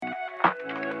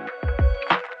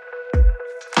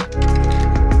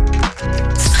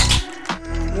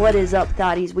What is up,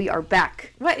 thotties? We are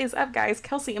back. What is up, guys?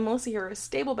 Kelsey and Melissa here,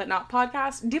 Stable But Not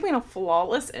Podcast, doing a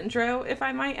flawless intro, if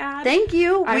I might add. Thank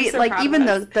you. I'm so proud even of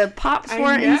us. the pops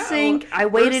weren't in sync. I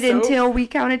waited until we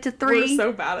counted to 3. We're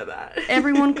so bad at that.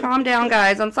 Everyone calm down,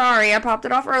 guys. I'm sorry. I popped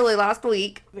it off early last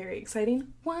week. Very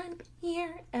exciting 1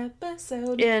 year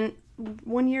episode. And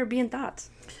 1 year being thoughts.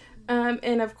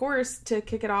 And of course, to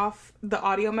kick it off, the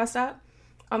audio messed up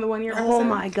on the 1 year episode. Oh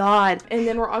my god. And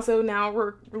then we're also now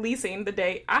releasing the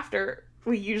day after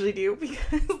we usually do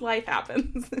because life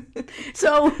happens.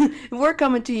 So we're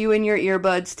coming to you in your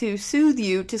earbuds to soothe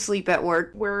you to sleep at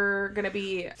work. We're going to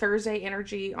be Thursday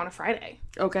energy on a Friday.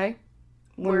 Okay.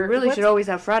 We really should always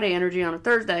have Friday energy on a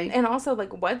Thursday. And also,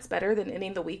 like, what's better than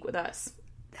ending the week with us?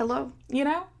 Hello. You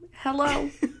know? Hello.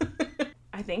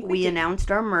 I think we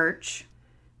announced our merch.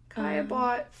 Kaya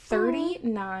bought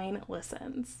 39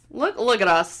 listens. Look at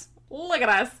us. Look at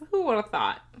us. Who would have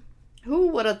thought? Who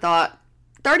would have thought?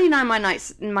 39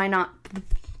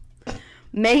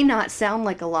 may not sound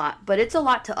like a lot, but it's a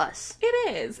lot to us.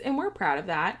 It is, and we're proud of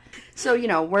that. So, you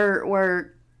know,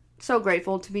 we're so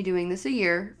grateful to be doing this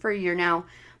for a year now.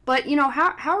 But, you know,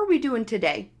 how are we doing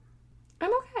today?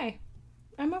 I'm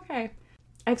okay.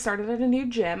 I've started at a new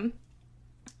gym.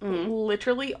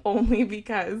 Literally only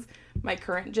because my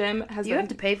current gym has You have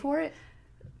to pay for it?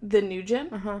 The new gym?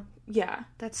 Uh-huh. Yeah.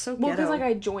 That's so ghetto. Well, because, like,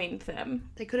 I joined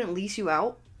them. They couldn't lease you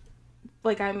out?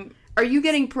 Like, Are you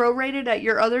getting prorated at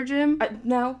your other gym?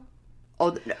 No.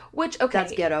 Oh, no. Which, okay.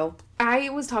 That's ghetto. I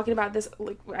was talking about this,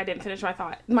 like, I didn't finish my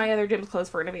thought. My other gym's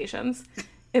closed for renovations.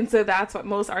 And so that's what,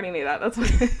 Melissa already knew that.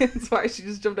 That's why she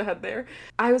just jumped ahead there.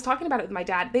 I was talking about it with my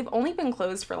dad. They've only been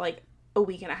closed for, like, a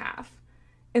week and a half.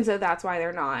 And so that's why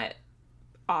they're not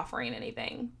offering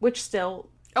anything, which still...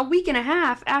 A week and a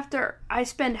half after I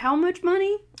spend how much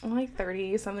money? Like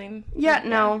 30 something. Yeah,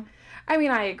 no. I mean,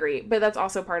 I agree, but that's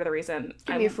also part of the reason.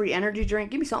 Give me a free energy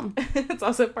drink. Give me something. It's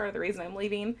also part of the reason I'm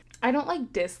leaving. I don't,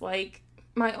 like, dislike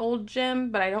my old gym,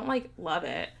 but I don't, like, love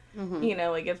it. Mm-hmm. You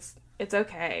know, like, it's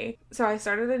okay. So I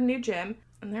started a new gym,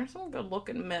 and there's some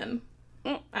good-looking men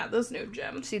at this new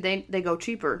gym. See, they go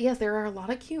cheaper. Yes, there are a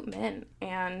lot of cute men,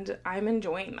 and I'm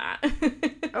enjoying that.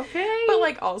 Okay. But,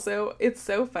 like, also, it's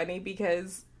so funny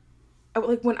because,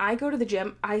 like, when I go to the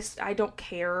gym, I don't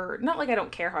care. Not like I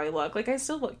don't care how I look. Like, I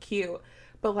still look cute.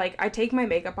 But, like, I take my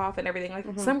makeup off and everything. Like,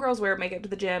 some girls wear makeup to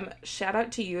the gym. Shout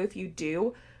out to you if you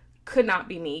do. Could not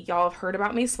be me. Y'all have heard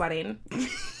about me sweating.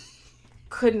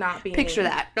 Could not be Picture me.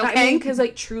 that, okay? I mean, because,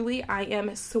 like, truly, I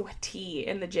am sweaty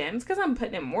in the gyms because I'm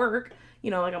putting in work. You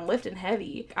know, like, I'm lifting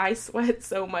heavy. I sweat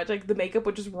so much. Like, the makeup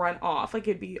would just run off. Like,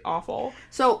 it'd be awful.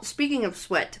 So, speaking of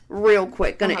sweat, real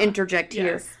quick, gonna interject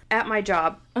here. Yes. At my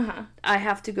job, I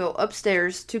have to go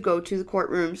upstairs to go to the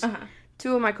courtrooms.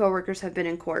 2 of my coworkers have been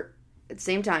in court at the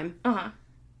same time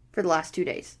for the last 2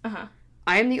 days.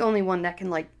 I am the only one that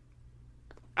can, like...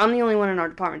 I'm the only one in our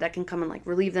department that can come and, like,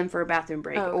 relieve them for a bathroom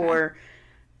break or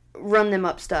run them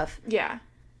up stuff. Yeah.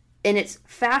 And it's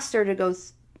faster to go...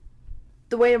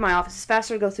 The way to my office is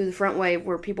faster to go through the front way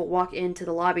where people walk into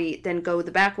the lobby than go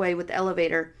the back way with the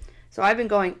elevator. So I've been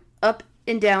going up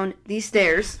and down these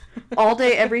stairs all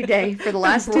day, every day for the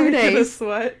last 2 days.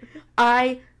 Sweat.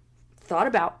 I thought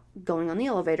about going on the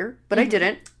elevator, but I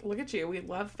didn't. Look at you. We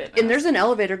love fitness. And there's an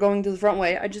elevator going to the front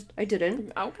way. I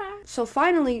didn't. Okay. So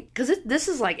finally, because this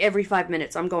is like every 5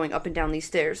 minutes I'm going up and down these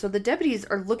stairs. So the deputies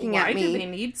are looking at me. Why do they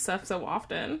need stuff so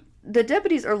often? The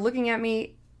deputies are looking at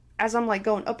me as I'm, like,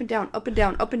 going up and down, up and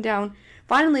down, up and down.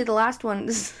 Finally, the last one,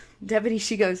 this deputy,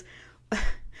 she goes,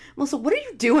 Melissa, what are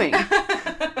you doing?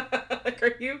 Like,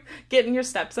 are you getting your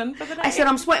steps in for the day? I said,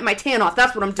 I'm sweating my tan off.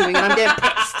 That's what I'm doing, and I'm getting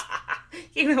pissed.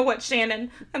 You know what, Shannon?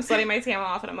 I'm sweating my tan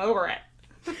off, and I'm over it.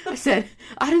 I said,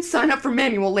 I didn't sign up for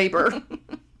manual labor.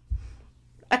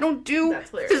 I don't do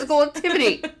physical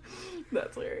activity.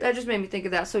 That's hilarious. That just made me think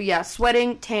of that. So, yeah,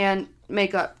 sweating, tan,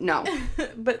 makeup, no.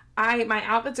 But my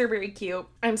outfits are very cute.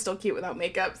 I'm still cute without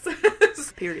makeup.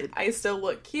 Period. I still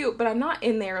look cute, but I'm not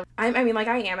in there. I mean, like,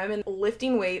 I am. I'm in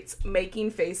lifting weights,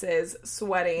 making faces,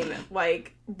 sweating,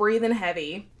 like, breathing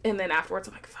heavy. And then afterwards,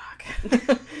 I'm like, fuck.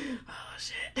 Oh,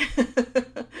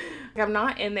 shit. I'm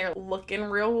not in there looking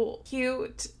real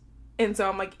cute. And so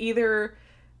I'm like, either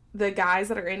the guys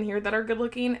that are in here that are good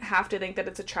looking have to think that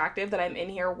it's attractive that I'm in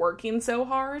here working so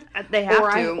hard. They have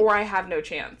or I have no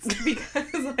chance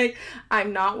because, like,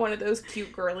 I'm not one of those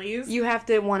cute girlies. You have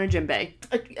to want a gym bae.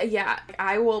 Yeah,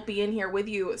 I will be in here with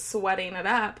you sweating it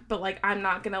up, but, like, I'm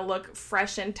not gonna look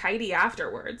fresh and tidy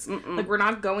afterwards. Like, we're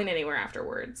not going anywhere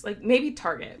afterwards. Like, maybe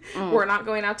Target. We're not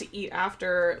going out to eat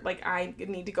after. Like, I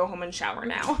need to go home and shower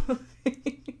now.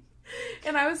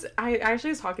 And I actually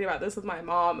was talking about this with my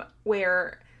mom,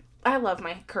 where I love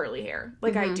my curly hair.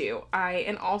 Like, I do.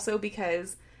 And also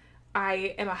because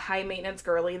I am a high maintenance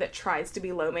girly that tries to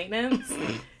be low maintenance.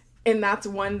 And that's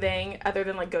one thing, other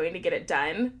than, like, going to get it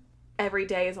done, every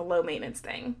day is a low maintenance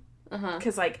thing.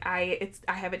 Because, like, I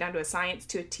have it down to a science,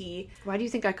 to a T. Why do you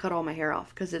think I cut all my hair off?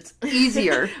 Because it's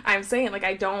easier. I'm saying, like,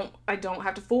 I don't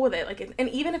have to fool with it. Like, and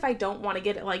even if I don't want to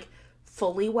get it, like,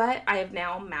 fully wet, I have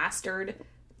now mastered,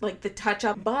 like, the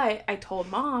touch-up. But I told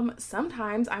Mom,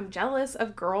 sometimes I'm jealous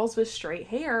of girls with straight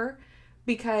hair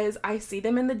because I see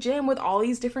them in the gym with all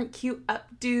these different cute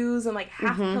updos and, like,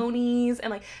 half ponies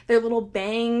and, like, their little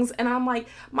bangs. And I'm like,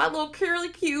 my little curly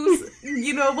cues,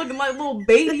 you know, looking like little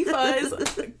baby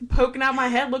fuzz, poking out my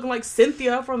head looking like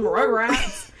Cynthia from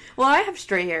Rugrats. Well, I have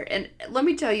straight hair, and let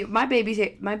me tell you, my baby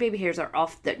hairs are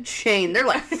off the chain. They're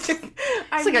like, it's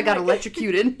like I got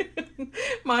electrocuted.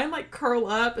 Mine, like, curl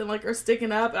up and, like, are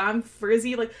sticking up, and I'm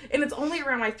frizzy, like, and it's only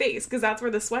around my face, because that's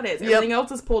where the sweat is. Everything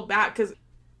else is pulled back, because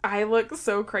I look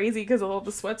so crazy because all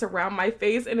the sweat's around my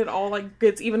face, and it all, like,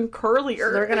 gets even curlier.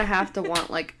 So they're gonna have to want,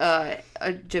 like, a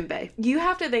gym bay. You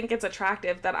have to think it's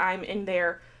attractive that I'm in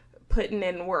there putting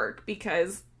in work,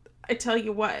 because I tell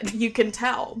you what, you can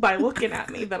tell by looking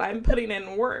at me that I'm putting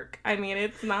in work. I mean,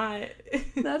 it's not...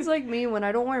 That's like me when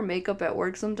I don't wear makeup at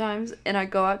work sometimes, and I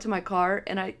go out to my car,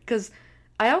 and because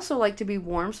I also like to be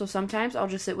warm, so sometimes I'll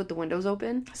just sit with the windows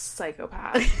open.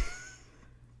 Psychopath.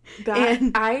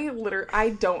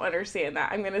 I don't understand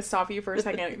that. I'm going to stop you for a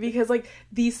second because, like,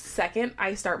 the second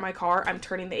I start my car, I'm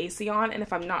turning the AC on, and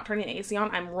if I'm not turning the AC on,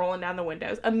 I'm rolling down the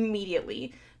windows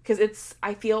immediately because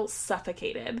I feel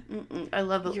suffocated. I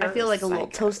love it. I feel like a little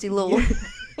toasty little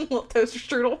toaster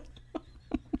strudel.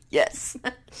 Yes.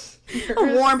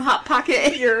 A warm hot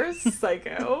pocket. You're a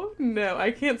psycho. No,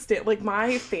 I can't stand, like,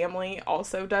 my family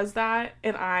also does that,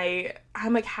 and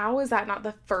I'm like, how is that not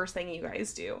the first thing you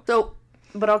guys do? So,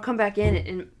 but I'll come back in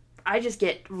and I just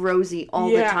get rosy all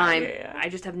the time. Yeah. I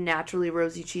just have naturally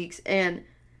rosy cheeks, and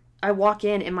I walk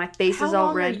in and my face is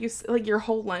all red. Are you, like, your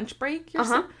whole lunch break?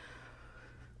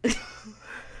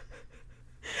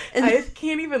 And I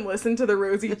can't even listen to the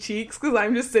rosy cheeks because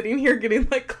I'm just sitting here getting,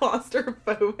 like,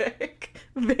 claustrophobic,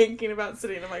 thinking about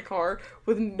sitting in my car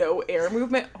with no air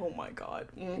movement. Oh my god.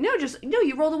 No,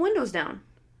 you roll the windows down.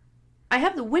 I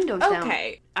have the windows down.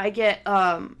 Okay. I get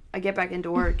back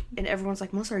into work, and everyone's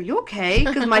like, Melissa, are you okay?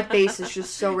 Because my face is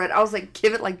just so red. I was like,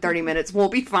 give it, like, 30 minutes. We'll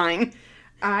be fine.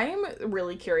 I'm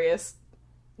really curious.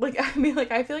 Like, I mean,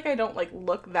 like, I feel like I don't, like,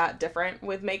 look that different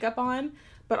with makeup on,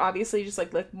 but obviously just,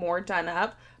 like, look more done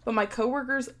up. But my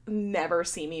coworkers never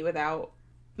see me without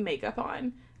makeup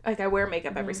on. Like, I wear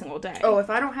makeup every single day. Oh, if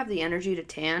I don't have the energy to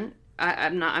tan,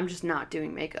 I'm just not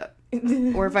doing makeup.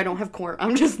 Or if I don't have core,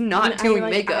 I'm just not doing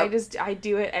makeup. I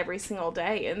do it every single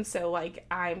day. And so, like,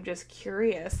 I'm just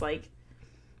curious, like,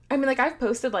 I mean, like, I've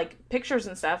posted, like, pictures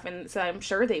and stuff, and so I'm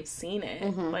sure they've seen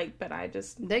it. Like, but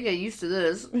they get used to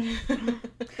this.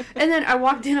 And then I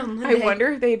walked in on Monday. I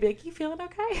wonder if they'd be like, you feeling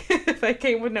okay? If I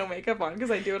came with no makeup on,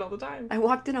 because I do it all the time. I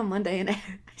walked in on Monday, and I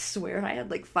swear I had,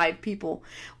 like, 5 people.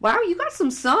 Wow, you got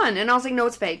some sun. And I was like, no,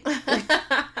 it's fake.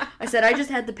 I said, I just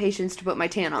had the patience to put my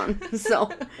tan on.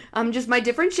 So, I'm just my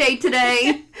different shade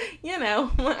today. You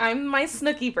know, I'm my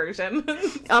Snooki version.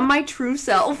 I'm my true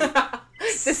self.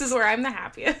 This is where I'm the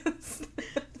happiest.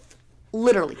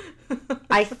 Literally.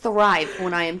 I thrive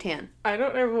when I am tan. I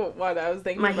don't know what I was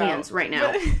thinking my about. My hands right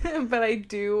now. But I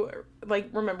do, like,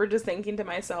 remember just thinking to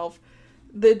myself,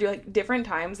 the, like, different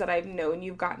times that I've known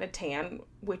you've gotten a tan,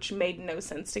 which made no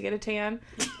sense to get a tan.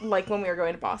 Like, when we were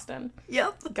going to Boston.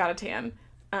 Yep. Got a tan.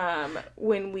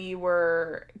 When we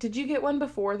were... Did you get one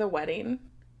before the wedding?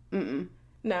 Mm-mm.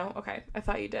 No? Okay. I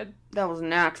thought you did. That was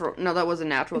natural. No, that wasn't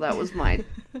natural. That was mine.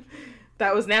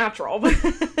 That was natural.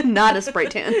 Not a spray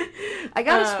tan. I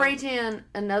got a spray tan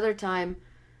another time.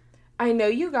 I know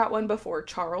you got one before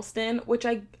Charleston, which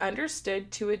I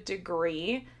understood to a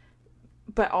degree,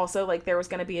 but also, like, there was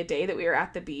going to be a day that we were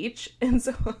at the beach, and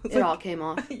so it all came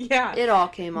off. Yeah. It all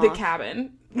came off. The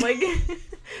cabin. Like,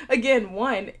 again,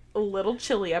 a little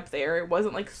chilly up there. It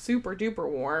wasn't, like, super duper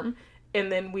warm,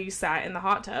 and then we sat in the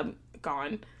hot tub,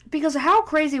 gone. Because how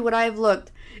crazy would I have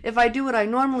looked if I do what I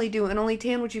normally do and only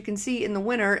tan what you can see in the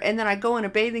winter, and then I go in a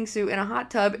bathing suit in a hot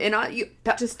tub, and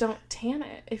just don't tan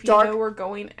it if you know we're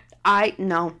going.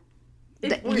 No.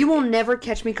 You will never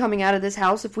catch me coming out of this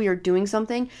house if we are doing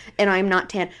something and I am not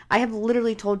tan. I have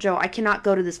literally told Joe I cannot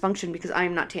go to this function because I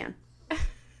am not tan.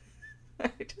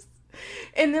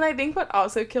 And then I think what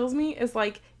also kills me is,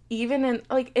 like, even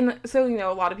so, you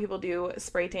know, a lot of people do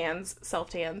spray tans, self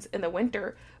tans in the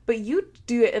winter, but you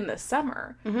do it in the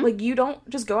summer. Mm-hmm. Like, you don't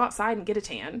just go outside and get a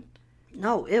tan.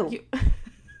 No, ew.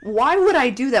 Why would I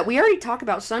do that? We already talked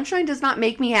about sunshine does not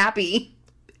make me happy.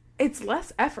 It's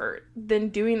less effort than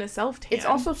doing a self-tan. It's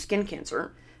also skin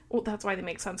cancer. Well, that's why they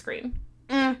make sunscreen.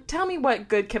 Tell me what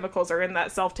good chemicals are in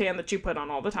that self-tan that you put on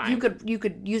all the time. You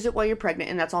could use it while you're pregnant,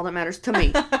 and that's all that matters to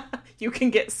me. You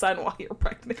can get sun while you're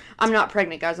pregnant. I'm not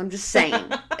pregnant, guys. I'm just saying.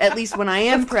 At least when I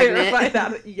am pregnant. Clarify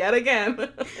that yet again.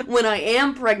 When I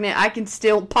am pregnant, I can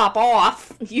still pop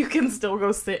off. You can still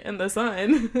go sit in the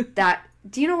sun.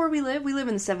 Do you know where we live? We live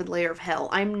in the 7th layer of hell.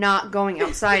 I'm not going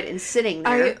outside and sitting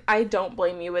there. I don't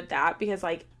blame you with that, because,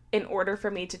 like, in order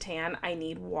for me to tan, I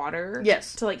need water.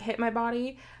 Yes. To, like, hit my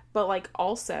body. But, like,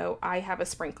 also, I have a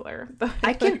sprinkler that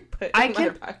I can put in my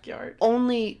backyard.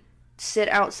 Only sit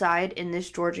outside in this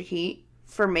Georgia heat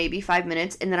for maybe 5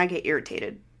 minutes, and then I get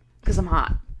irritated because I'm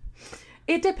hot.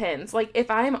 It depends. Like, if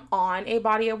I'm on a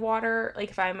body of water,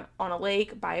 like if I'm on a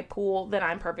lake, by a pool, then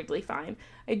I'm perfectly fine.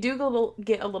 I do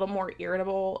get a little more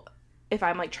irritable if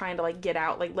I'm, like, trying to, like, get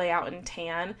out, like, lay out and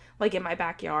tan, like, in my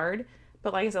backyard.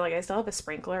 But like I said, like, I still have a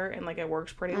sprinkler, and, like, it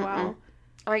works pretty well.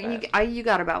 All right, you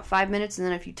got about 5 minutes, and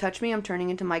then if you touch me, I'm turning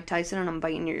into Mike Tyson, and I'm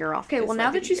biting your ear off. Okay, well, now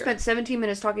that you spent 17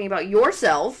 minutes talking about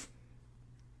yourself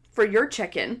for your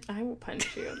check-in. I will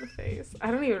punch you in the face. I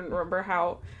don't even remember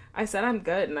how... I said I'm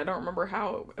good, and I don't remember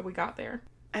how we got there.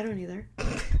 I don't either.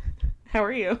 How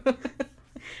are you?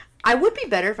 I would be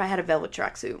better if I had a velvet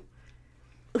tracksuit.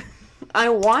 I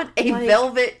want a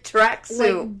velvet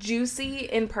tracksuit. Like, juicy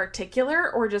in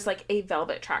particular, or just, like, a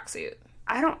velvet tracksuit?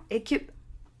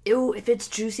 Ew, if it's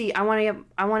juicy, I want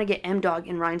to get M-Dog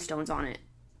and rhinestones on it.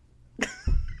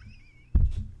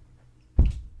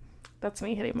 That's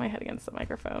me hitting my head against the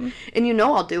microphone. And you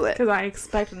know I'll do it. Because I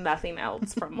expect nothing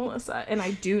else from Melissa. And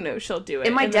I do know she'll do it.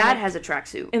 And my dad has a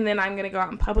tracksuit. And then I'm going to go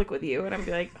out in public with you, and I'm going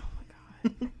to be like, oh my God,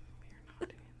 we're not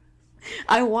doing this.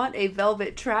 I want a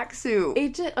velvet tracksuit.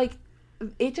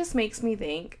 It just makes me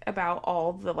think about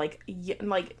all the, like,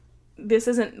 this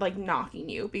isn't, like, knocking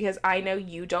you, because I know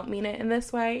you don't mean it in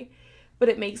this way, but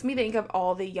it makes me think of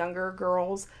all the younger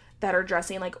girls that are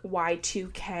dressing like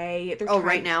Y2K.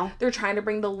 Right now? They're trying to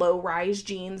bring the low-rise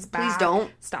jeans back. Please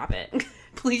don't. Stop it.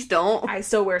 Please don't. I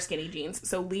still wear skinny jeans,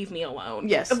 so leave me alone.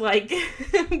 Yes. Like,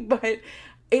 but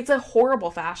it's a horrible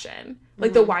fashion.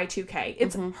 Like, the Y2K.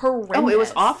 It's horrendous. Oh, it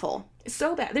was awful.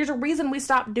 So bad. There's a reason we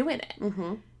stopped doing it.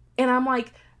 Mm-hmm. And I'm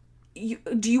like...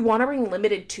 do you want to bring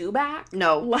Limited 2 back?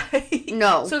 No. Like,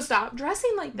 no. So stop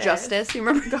dressing like this. Justice. You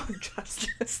remember? Oh,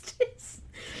 Justice.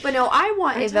 But no, I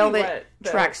want a velvet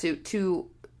tracksuit to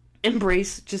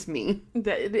embrace just me.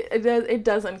 It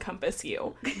does encompass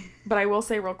you. But I will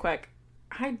say real quick,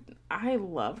 I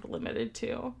loved Limited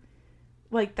 2.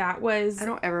 Like, that was... I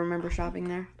don't ever remember shopping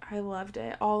there. I loved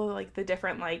it. All of, like, the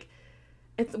different, like...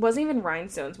 It wasn't even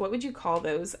rhinestones. What would you call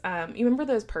those? You remember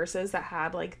those purses that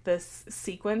had, like, this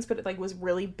sequence, but it, like, was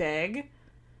really big?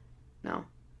 No.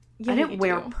 Yeah, I didn't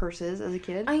wear purses as a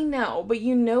kid. I know, but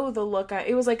you know the look.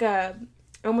 It was like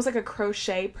almost like a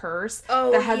crochet purse.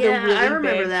 Oh, that had yeah, the really I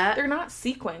remember big, that. They're not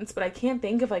sequins, but I can't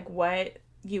think of, like, what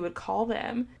you would call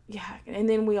them. Yeah, and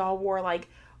then we all wore, like,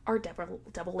 our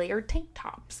double layered tank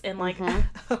tops and, like,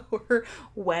 our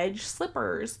wedge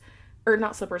slippers. Or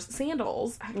not slippers,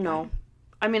 sandals. No.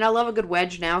 I mean, I love a good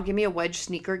wedge now. Give me a wedge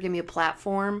sneaker. Give me a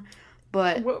platform.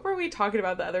 But... What were we talking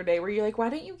about the other day where you're like,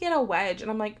 why don't you get a wedge? And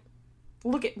I'm like,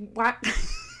 look at... what?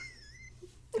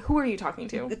 Who are you talking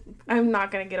to? I'm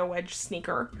not going to get a wedge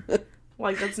sneaker.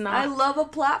 Like, that's not... I love a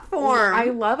platform. I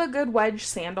love a good wedge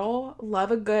sandal.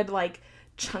 Love a good, like,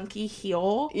 chunky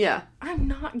heel. Yeah. I'm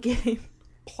not getting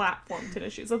platform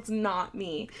tennis shoes. That's not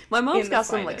me. My mom's got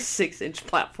some, like, 6-inch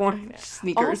platform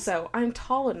sneakers. Also, I'm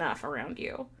tall enough around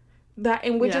you.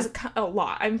 Which is a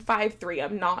lot. I'm 5'3".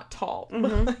 I'm not tall.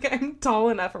 Mm-hmm. Like, I'm tall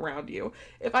enough around you.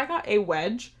 If I got a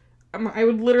wedge, I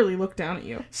would literally look down at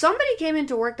you. Somebody came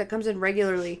into work that comes in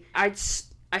regularly. I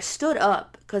stood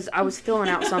up because I was filling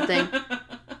out something.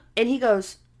 And he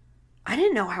goes, I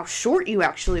didn't know how short you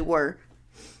actually were.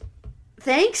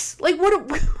 Thanks? Like, what?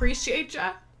 Appreciate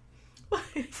ya.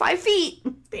 5 feet.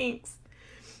 Thanks.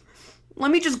 Let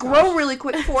me just grow really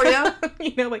quick for you.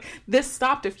 You know, like, this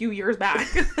stopped a few years back.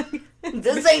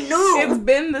 This ain't new. It's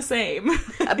been the same.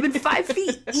 I've been 5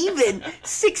 feet, even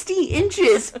 60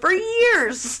 inches for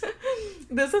years.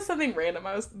 This is something random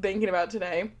I was thinking about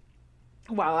today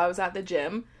while I was at the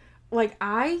gym. Like,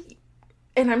 and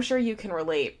I'm sure you can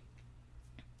relate.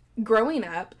 Growing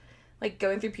up, like,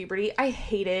 going through puberty, I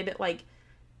hated, like,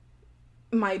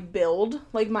 my build,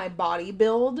 like, my body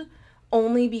build,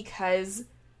 only because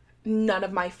none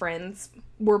of my friends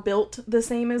were built the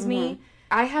same as me.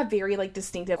 I have very, like,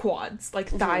 distinctive quads, like,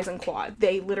 thighs and quads.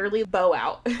 They literally bow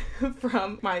out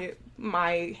from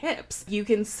my hips. You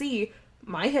can see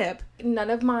my hip. None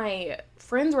of my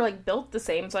friends were, like, built the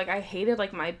same, so, like, I hated,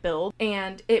 like, my build,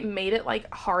 and it made it,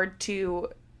 like, hard to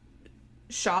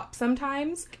shop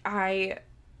sometimes. I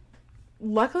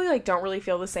luckily, like, don't really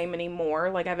feel the same anymore.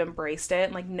 Like, I've embraced it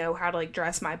and, like, know how to, like,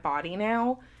 dress my body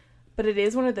now. But it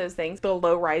is one of those things. The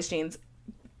low-rise jeans,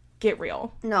 get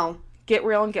real. No. Get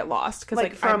real and get lost. Because,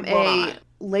 like, from a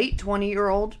late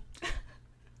 20-year-old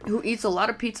who eats a lot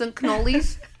of pizza and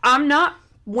cannolis, I'm not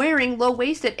wearing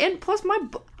low-waisted. And plus,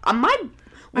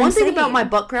 one thing about my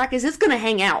butt crack is it's going to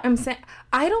hang out. I'm saying,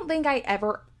 I don't think I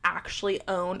ever actually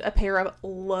owned a pair of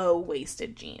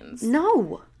low-waisted jeans.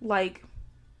 No. Like,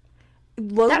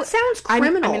 that sounds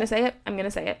criminal. I'm going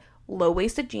to say it.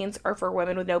 Low-waisted jeans are for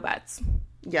women with no butts.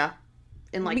 Yeah.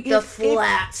 And, like, because the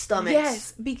flat stomachs.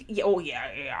 Yes.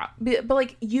 Yeah. But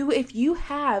like, if you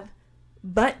have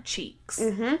butt cheeks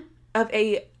of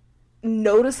a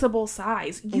noticeable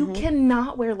size, you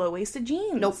cannot wear low-waisted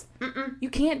jeans. Nope. You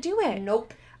can't do it.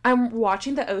 Nope. I'm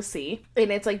watching the OC,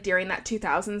 and it's, like, during that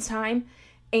 2000s time,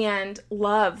 and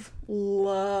love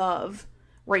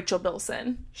Rachel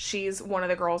Bilson. She's one of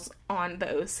the girls on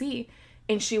the OC,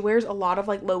 and she wears a lot of,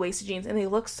 like, low-waisted jeans, and they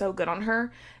look so good on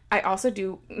her. I also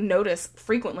do notice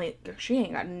frequently, she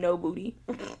ain't got no booty.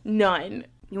 None.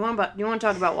 You want to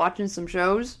talk about watching some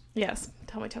shows? Yes.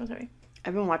 Tell me.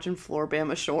 I've been watching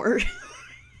Floribama Shore.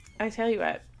 I tell you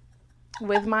what,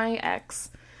 with my ex,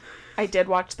 I did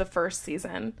watch the first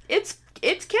season. It's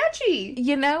catchy.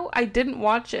 You know, I didn't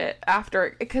watch it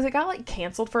after, because it got, like,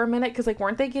 canceled for a minute, because, like,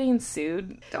 weren't they getting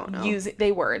sued? Don't know.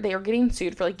 They were getting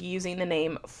sued for, like, using the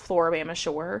name Floribama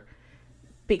Shore,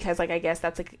 because, like, I guess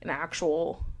that's, like, an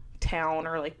actual town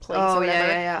or, like, place or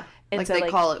whatever. Yeah. And like, so, they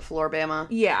call it Floribama.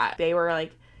 Yeah. They were,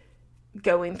 like,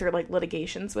 going through, like,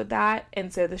 litigations with that,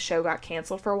 and so the show got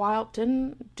canceled for a while.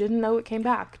 Didn't know it came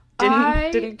back.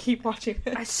 Didn't keep watching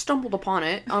it. I stumbled upon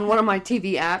it on one of my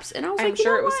TV apps, and I was I'm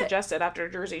sure it was suggested after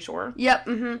Jersey Shore. Yep.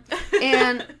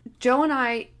 And Joe and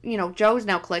I, Joe's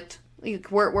now clicked.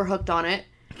 We're hooked on it.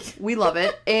 We love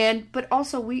it. But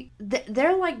also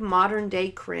they're like modern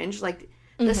day cringe. Like,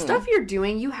 the stuff you're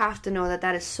doing, you have to know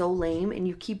that is so lame, and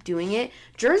you keep doing it.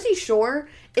 Jersey Shore,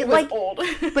 it was like old,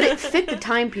 but it fit the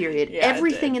time period. Yeah,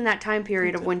 everything in that time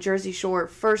period of when Jersey Shore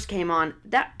first came on,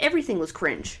 that everything was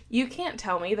cringe. You can't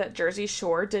tell me that Jersey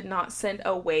Shore did not send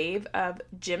a wave of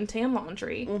gym tan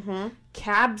laundry,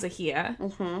 cabs here.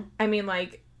 I mean,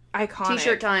 like,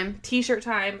 iconic. T-shirt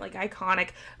time, like, iconic.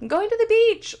 I'm going to the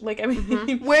beach. Like, I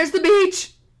mean, where's the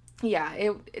beach?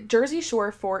 Yeah, Jersey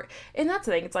Shore and that's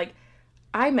the thing. It's like,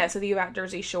 I mess with you about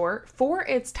Jersey Shore. For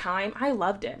its time, I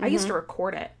loved it. I used to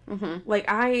record it.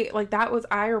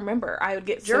 I remember I would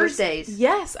get Thursdays.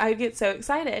 Yes, I would get so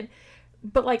excited.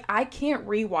 But, like, I can't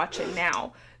rewatch it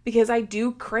now because I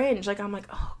do cringe. Like, I'm like,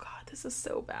 oh God, this is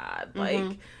so bad.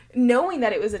 Like, knowing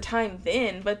that it was a time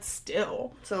then, but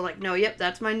still. So, like, no, yep,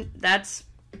 that's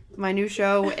my new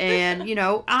show, and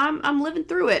I'm living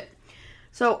through it.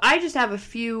 So I just have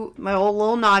my old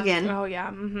little noggin. Oh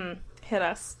yeah, hit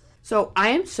us. So, I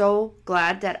am so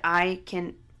glad that I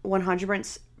can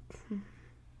 100%...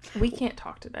 We can't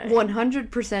talk today.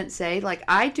 100% say, like,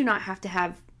 I do not have to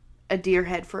have a deer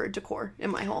head for a decor in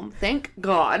my home. Thank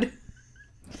God.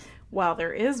 Well,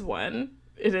 there is one.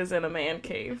 It is in a man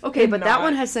cave. Okay, but that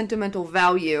one has sentimental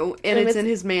value, and it's in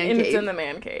his man cave. And it's in the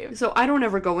man cave. So, I don't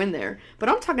ever go in there. But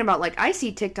I'm talking about, like, I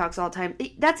see TikToks all the time.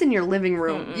 That's in your living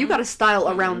room. You got to style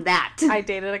around that. I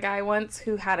dated a guy once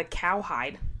who had a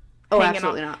cowhide.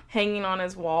 Absolutely not. Hanging on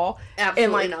his wall. Absolutely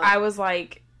and, like, not. I was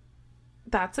like,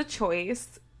 that's a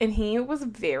choice. And he was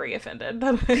very offended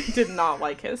that I did not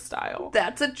like his style.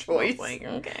 That's a choice. Like,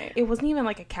 okay. It wasn't even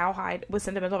like a cowhide with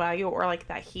sentimental value or like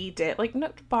that he did. Like, no,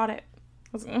 bought it.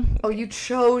 Oh, you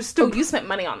chose to. Oh, you spent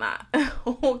money on that.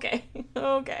 Okay.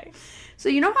 So,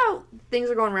 you know how things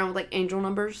are going around with, like, angel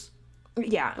numbers?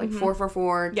 Yeah. Like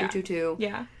 444, 222.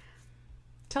 Yeah.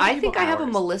 I think I have a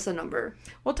Melissa number.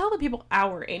 Well, tell the people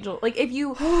our angel. Like, if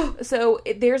you... So,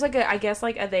 there's, like, I guess,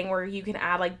 like, a thing where you can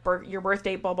add, like, your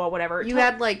birthday, blah, blah, whatever. You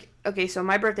add, like... Okay, so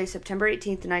my birthday, September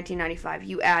 18th, 1995.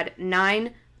 You add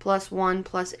 9 plus 1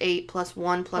 plus 8 plus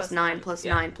 1 plus 9 plus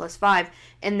 9 plus 5.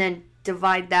 And then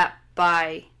divide that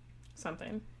by...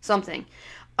 Something.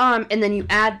 And then you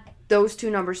add those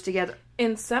two numbers together.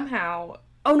 And somehow...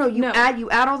 Oh, no, you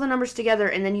add all the numbers together,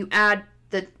 and then you add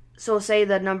the... So say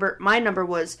my number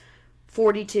was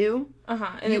 42.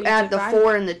 And you add the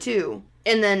 4 and the 2.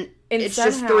 And then it's somehow,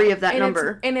 just 3 of that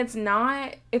number. It's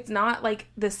not like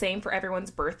the same for everyone's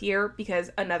birth year,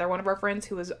 because another one of our friends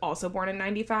who was also born in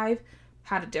 95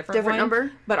 had a different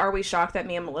number. But are we shocked that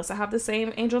me and Melissa have the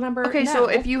same angel number? Okay, no. so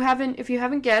if you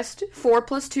haven't guessed, 4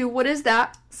 plus 2, what is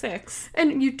that? 6.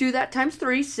 And you do that times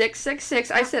 3, 6, 6,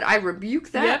 6. I said I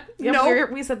rebuke that. Yep. No,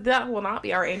 We said that will not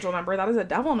be our angel number. That is a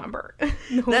devil number.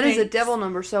 No, that is a devil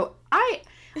number. So I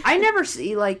never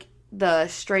see like the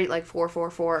straight like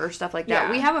 444 or stuff like that.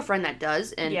 Yeah. We have a friend that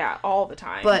does, and all the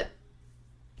time. But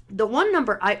the one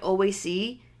number I always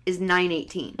see is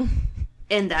 918.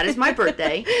 And that is my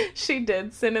birthday. She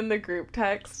did send in the group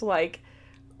text, what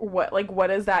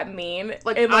does that mean?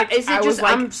 Like, and, is it just,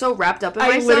 I'm so wrapped up in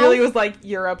myself? I literally was like,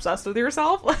 you're obsessed with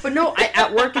yourself? But no,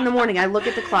 at work in the morning, I look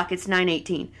at the clock, it's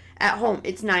 9:18. At home,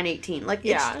 it's 9:18. Like,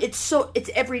 it's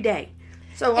every day.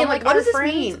 So I'm like, what does this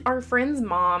mean? Our friend's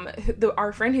mom,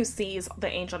 our friend who sees the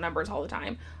angel numbers all the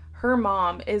time, her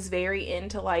mom is very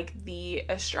into, like, the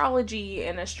astrology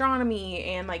and astronomy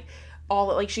and, like,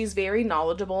 she's very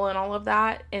knowledgeable in all of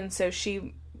that. And so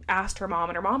she asked her mom,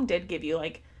 and her mom did give you,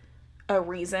 like, a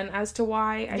reason as to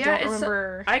why. I don't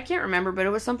remember. I can't remember, but it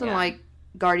was something like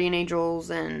guardian angels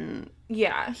and...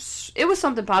 Yeah. It was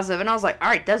something positive, and I was like, all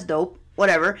right, that's dope.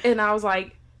 Whatever. And I was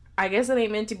like, I guess it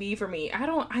ain't meant to be for me. I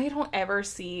don't ever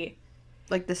see...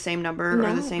 Like, the same number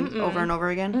or the same over and over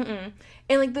again?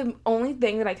 And, like, the only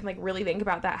thing that I can, like, really think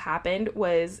about that happened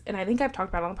was, and I think I've talked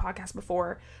about it on the podcast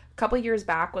before, a couple of years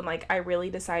back when, like, I really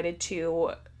decided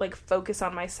to, like, focus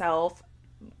on myself,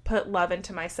 put love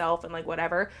into myself and, like,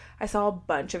 whatever. I saw a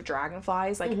bunch of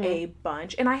dragonflies, like, a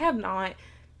bunch. And I have not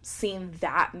seen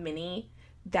that many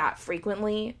that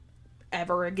frequently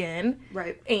ever again.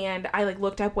 Right. And I, like,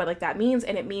 looked up what, like, that means,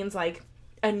 and it means, like,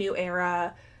 a new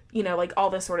era, you know, like, all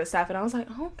this sort of stuff. And I was like,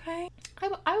 okay,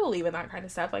 I believe in that kind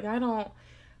of stuff. Like, I'm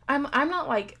not,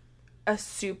 like, a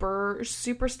super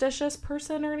superstitious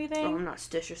person or anything. Oh, I'm not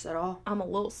stitious at all. I'm a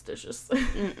little stitious.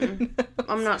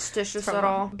 I'm not stitious at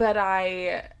all. But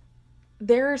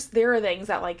there are things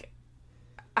that, like,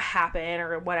 happen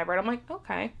or whatever, and I'm like,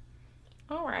 okay,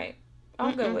 all right,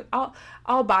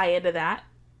 I'll buy into that.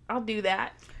 I'll do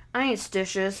that. I ain't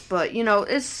stitious, but, you know,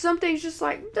 it's something's just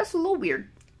like, that's a little weird.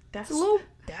 That's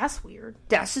weird.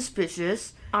 That's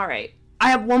suspicious. All right. I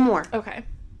have one more. Okay.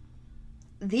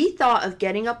 The thought of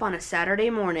getting up on a Saturday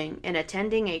morning and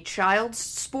attending a child's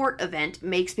sport event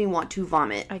makes me want to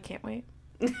vomit. I can't wait.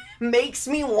 Makes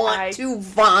me want to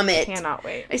vomit. Cannot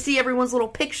wait. I see everyone's little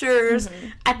pictures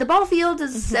at the ball field.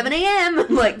 It's 7 a.m.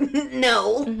 I'm like,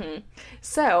 no.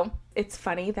 So, it's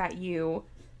funny that you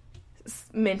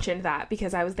mentioned that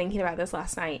because I was thinking about this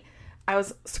last night. I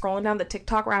was scrolling down the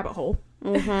TikTok rabbit hole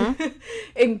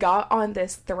and got on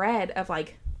this thread of,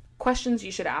 like, questions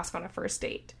you should ask on a first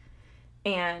date.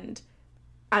 And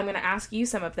I'm going to ask you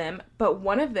some of them, but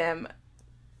one of them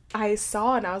I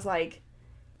saw and I was like,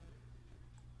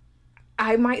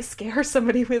 I might scare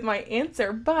somebody with my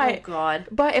answer, but... Oh, God.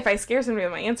 But if I scare somebody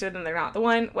with my answer, then they're not the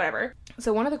one, whatever.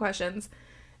 So one of the questions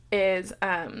is,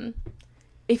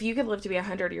 if you could live to be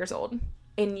 100 years old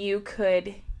and you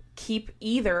could keep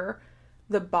either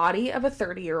the body of a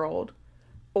 30-year-old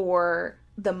or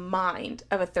the mind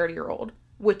of a 30-year-old,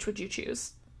 which would you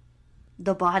choose?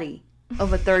 The body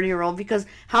of a 30-year-old, because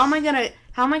how am I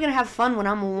gonna have fun when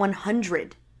I'm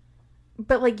 100?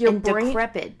 But, like, your brain...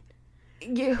 decrepit.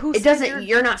 It doesn't.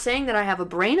 You're not saying that I have a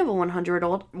brain of a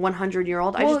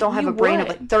 100-year-old. I just don't have a brain of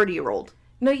a 30-year-old.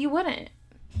 No, you wouldn't.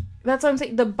 That's what I'm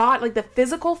saying. The body, like the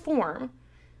physical form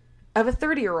of a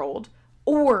 30-year-old,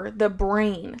 or the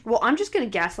brain. Well, I'm just gonna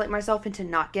gaslight myself into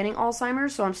not getting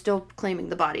Alzheimer's, so I'm still claiming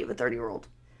the body of a 30-year-old.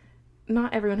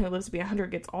 Not everyone who lives to be 100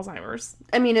 gets Alzheimer's.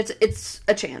 I mean, it's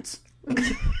a chance.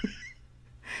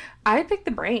 I'd pick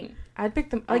the brain. I'd pick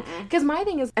the, like, because my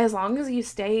thing is, as long as you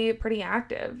stay pretty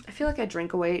active. I feel like I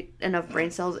drink away enough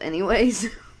brain cells anyways.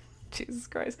 Jesus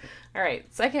Christ. All right,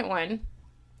 second one.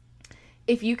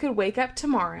 If you could wake up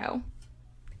tomorrow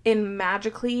and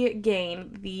magically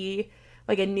gain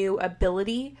a new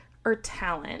ability or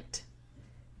talent,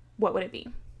 what would it be?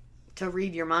 To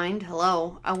read your mind?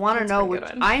 Hello. I want to know which...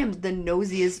 I am the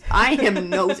nosiest. I am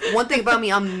nosy. One thing about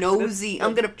me, I'm nosy.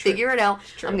 I'm going to figure it out.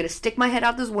 I'm going to stick my head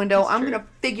out this window. I'm going to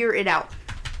figure it out.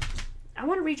 I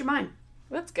want to read your mind.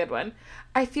 That's a good one.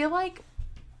 I feel like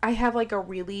I have, like, a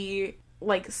really,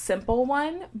 like, simple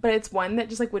one, but it's one that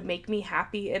just, like, would make me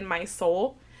happy in my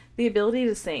soul. The ability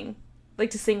to sing.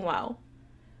 Like, to sing well.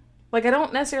 Like, I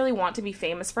don't necessarily want to be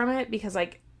famous from it because,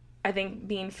 like, I think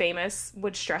being famous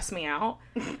would stress me out.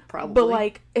 Probably. But,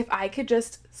 like, if I could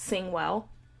just sing well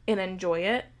and enjoy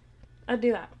it, I'd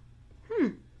do that.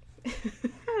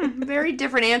 Very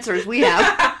different answers we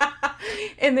have.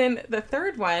 And then the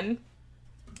third one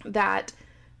that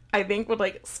I think would,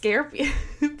 like, scare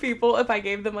people if I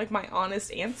gave them, like, my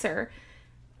honest answer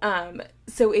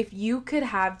So if you could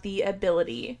have the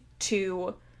ability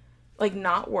to, like,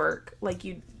 not work, like,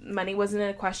 money wasn't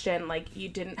a question, like, you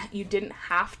didn't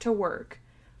have to work,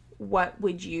 what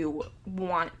would you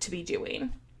want to be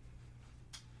doing?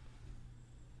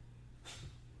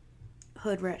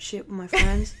 Hood rat shit with my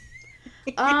friends.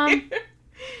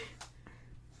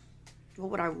 What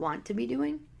would I want to be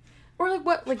doing? Or,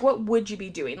 what would you be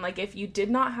doing? Like, if you did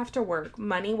not have to work,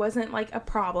 money wasn't, like, a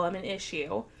problem, an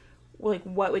issue, like,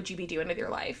 what would you be doing with your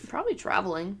life? Probably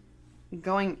traveling.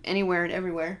 Going anywhere and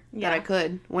everywhere that I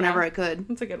could, whenever I could.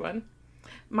 That's a good one.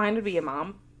 Mine would be a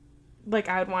mom. Like,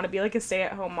 I would want to be, like, a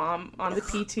stay-at-home mom on the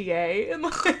PTA. And,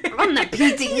 like, on the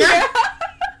PTA? Yeah.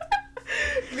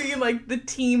 Being, like, the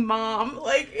team mom.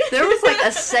 Like, there was, like,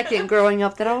 a second growing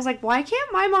up that I was like, why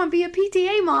can't my mom be a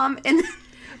PTA mom? And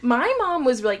my mom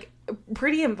was, like,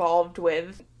 pretty involved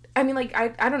with... I mean, like,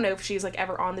 I don't know if she's, like,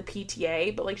 ever on the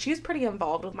PTA, but, like, she's pretty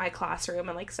involved with my classroom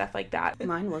and, like, stuff like that.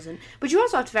 Mine wasn't. But you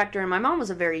also have to factor in, my mom was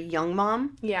a very young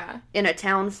mom. Yeah. In a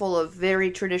town full of very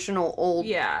traditional old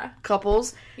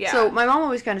couples. Yeah. So my mom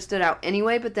always kind of stood out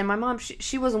anyway, but then my mom,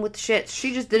 she wasn't with the shit.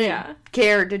 She just didn't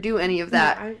care to do any of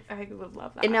that. Yeah, I would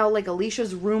love that. And now, like,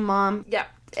 Alicia's room mom. Yeah.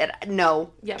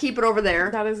 No. Yep. Keep it over there.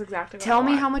 That is exactly what Tell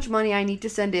me how much money I need to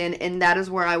send in, and that is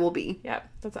where I will be. Yep.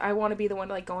 I want to be the one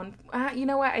to, like, go on... you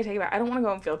know what? I take it back. I don't want to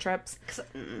go on field trips.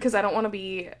 Because I don't want to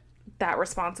be that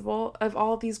responsible of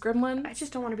all of these gremlins. I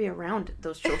just don't want to be around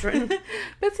those children.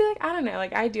 But see, like, I don't know.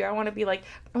 Like, I do. I want to be, like...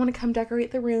 I want to come decorate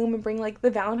the room and bring, like,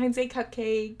 the Valentine's Day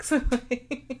cupcakes.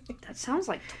 That sounds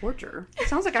like torture. It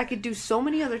sounds like I could do so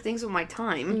many other things with my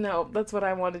time. No, that's what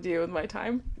I want to do with my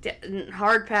time.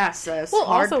 Hard pass, sis. Well,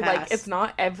 hard also, pass. like, it's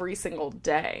not every single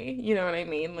day. You know what I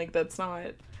mean? Like, that's not...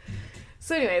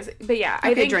 So anyways, but yeah,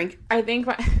 I think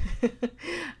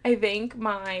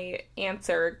my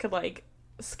answer could, like,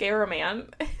 scare a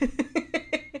man.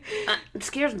 It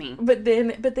scares me. But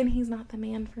then he's not the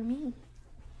man for me.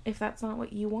 If that's not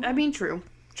what you want. I mean, true,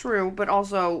 but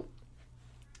also,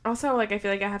 like, I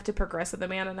feel like I have to progress with the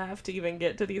man enough to even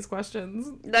get to these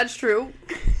questions. That's true.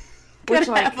 Which,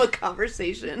 gotta have a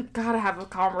conversation. Gotta have a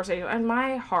conversation. And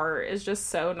my heart is just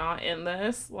so not in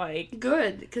this. Like,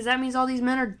 good, because that means all these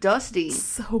men are dusty.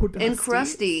 So dusty. And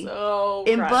crusty. So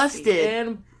and crusty. busted.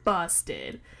 And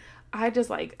busted. I just,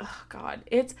 like, oh, God.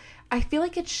 I feel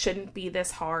like it shouldn't be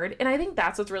this hard. And I think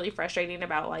that's what's really frustrating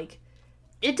about, like...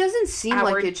 It doesn't seem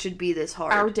like it should be this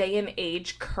hard. Our day and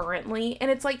age currently.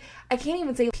 And it's like, I can't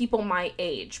even say people my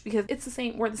age, because it's the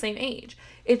same, we're the same age.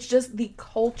 It's just the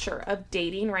culture of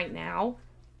dating right now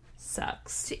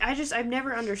sucks. See, I've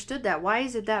never understood that. Why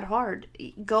is it that hard?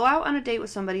 Go out on a date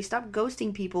with somebody, stop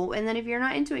ghosting people, and then if you're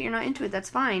not into it, you're not into it. That's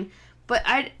fine. But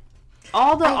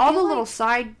all the little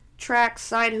side tracks,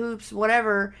 side hoops,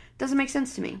 whatever, doesn't make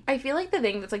sense to me. I feel like the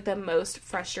thing that's, like, the most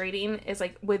frustrating is,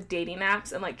 like, with dating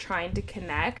apps and, like, trying to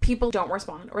connect, people don't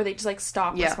respond, or they just, like,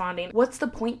 stop responding. What's the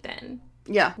point then?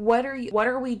 Yeah. What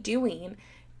are we doing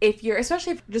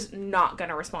especially if you're just not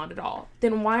gonna respond at all?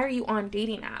 Then why are you on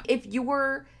dating app? If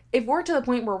we're to the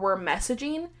point where we're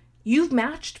messaging, you've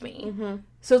matched me. Mm-hmm.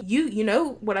 So you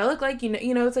know what I look like,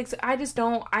 you know, it's like, so I just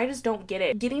don't get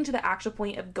it. Getting to the actual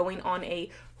point of going on a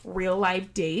real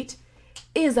life date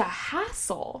is a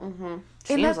hassle. Mm-hmm.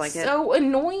 And that's like so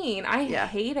annoying. I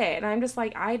hate it. And I'm just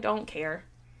like, I don't care.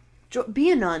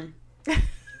 Be a nun.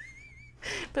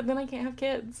 But then I can't have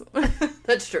kids.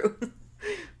 That's true.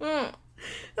 Oh,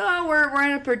 we're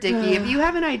in a predicament. If you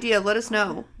have an idea, let us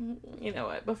know. You know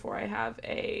what? Before I have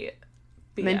a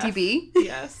BF. Mentee B?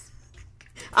 Yes.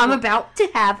 I'm about to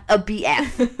have a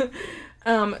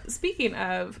BF. Speaking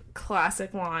of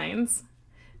classic lines,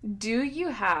 do you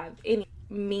have any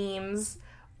memes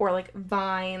or, like,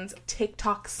 vines,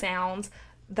 TikTok sounds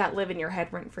that live in your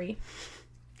head rent-free?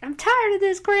 I'm tired of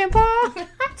this, Grandpa.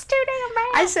 That's too damn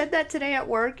bad. I said that today at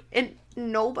work, and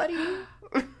nobody.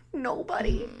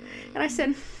 And I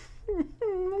said,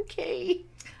 okay.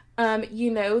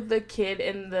 You know the kid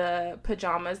in the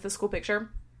pajamas, the school picture?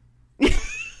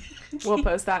 We'll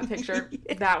post that picture.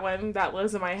 Yeah. That one, that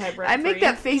lives in my head rent-free. I make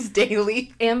that face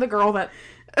daily. And the girl that,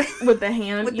 with the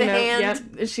hand. With the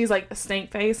hand. Yep, she's like a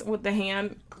snake face with the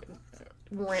hand.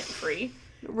 Rent-free.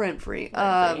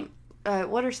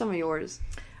 What are some of yours?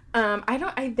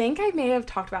 I think I may have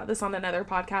talked about this on another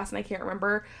podcast and I can't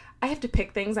remember. I have to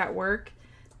pick things at work.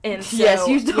 And so, yes,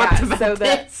 you talked about so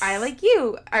this. That I like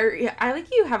you. I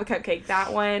like you have a cupcake.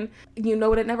 That one, you know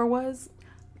what it never was?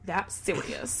 That's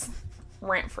serious.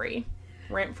 Rent-free.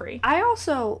 I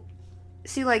also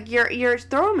see, like, you're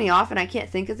throwing me off and I can't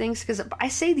think of things because I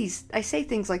say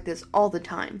things like this all the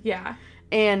time. Yeah.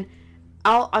 And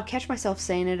I'll catch myself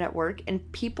saying it at work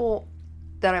and people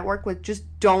that I work with just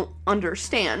don't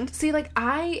understand. See, like,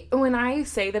 when I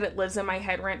say that it lives in my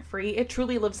head rent-free, it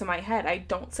truly lives in my head. I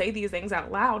don't say these things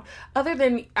out loud. Other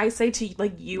than I say to,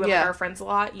 like, you and like, our friends a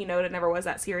lot, you know, it never was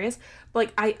that serious.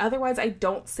 But, like, otherwise, I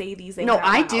don't say these things out loud. No,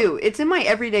 I do. It's in my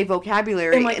everyday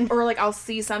vocabulary. And, like, or, like, I'll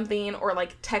see something, or,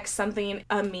 like, text something,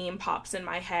 a meme pops in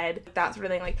my head, that sort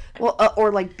of thing, like... Well,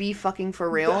 or, like, be fucking for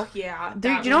real. Yeah. Do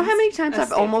you know how many times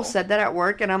I've almost said that at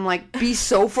work, and I'm like, be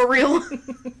so for real?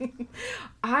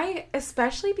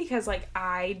 Especially because, like,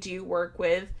 I do work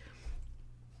with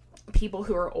people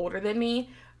who are older than me,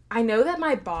 I know that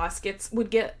my boss would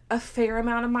get a fair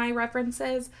amount of my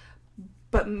references,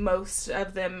 but most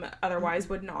of them otherwise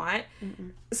would not.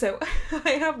 Mm-mm. So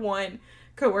I have one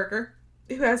coworker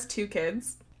who has 2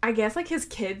 kids. I guess, like, his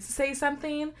kids say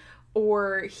something,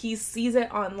 or he sees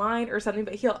it online or something,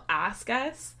 but he'll ask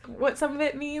us what some of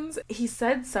it means. He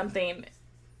said something,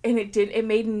 and it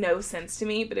made no sense to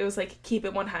me, but it was, like, keep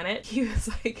it 100. He was,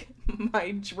 like,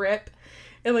 my drip,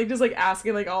 and, like, just, like,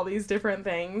 asking, like, all these different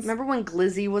things. Remember when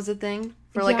glizzy was a thing?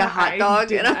 For, like, a hot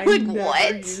dog? And I'm like,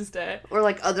 what? Used it. Or,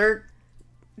 like, other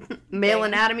male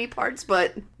anatomy parts,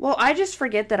 but... Well, I just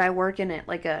forget that I work in it,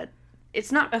 like,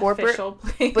 it's not corporate, official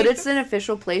place. But it's an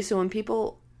official place, so when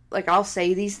people... Like, I'll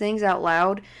say these things out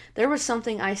loud. There was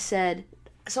something I said...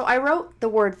 So I wrote the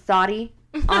word thotty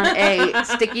on a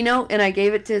sticky note, and I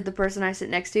gave it to the person I sit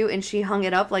next to, and she hung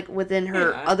it up, like, within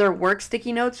her other work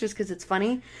sticky notes, just because it's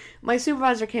funny. My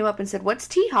supervisor came up and said, "What's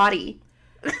tea-hottie?"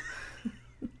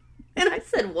 And I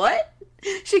said, "What?"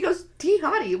 She goes,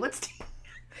 "Tea-hottie, what's tea?"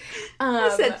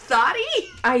 I said, "Thotty?"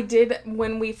 I did,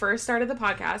 when we first started the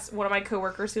podcast, one of my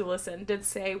coworkers who listened did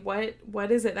say,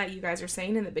 what is it that you guys are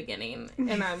saying in the beginning?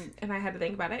 And I had to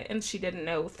think about it, and she didn't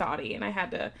know thotty, and I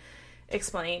had to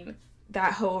explain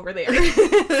that hoe over there.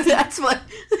 That's what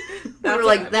we're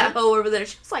like, that hoe over there.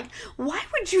 She was like, "Why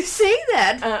would you say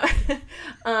that?"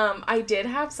 I did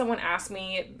have someone ask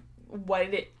me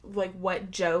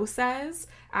what Joe says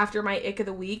after my ick of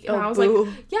the week, and I was boo.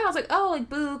 Like, oh, like,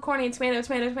 boo, corny, tomato,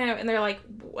 and they're like,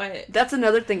 what? That's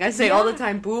another thing I say all the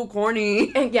time, boo,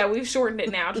 corny. And yeah, we've shortened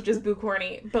it now to just boo,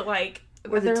 corny, but, like,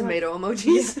 with the tomato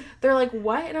emojis. Yeah, they're like,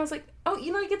 what? And I was like, oh,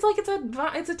 you know, like,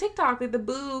 it's a TikTok, like, the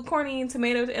boo, corny,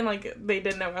 tomato, and, like, they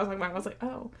didn't know what I was talking about. I was like,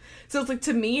 oh. So it's like,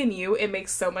 to me and you, it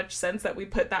makes so much sense that we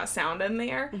put that sound in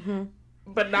there,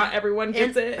 but not everyone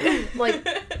gets it. Like,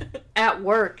 at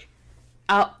work,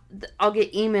 I'll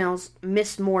get emails,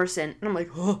 Miss Morrison, and I'm like,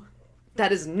 oh,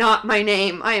 that is not my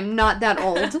name. I am not that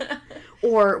old.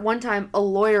 Or one time, a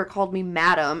lawyer called me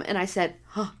madam, and I said,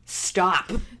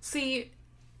 stop. See,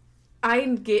 I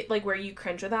get, like, where you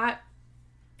cringe with that.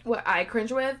 What I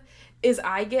cringe with is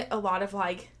I get a lot of,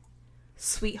 like,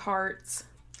 sweethearts.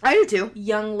 I do too.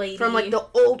 Young lady. From, like, the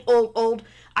old.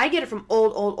 I get it from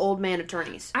old man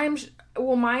attorneys.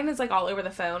 Well, mine is, like, all over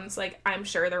the phone. It's like, I'm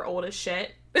sure they're old as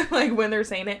shit, like, when they're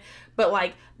saying it. But,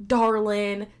 like,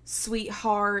 darling,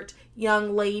 sweetheart,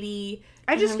 young lady.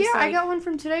 I got one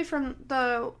from today from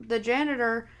the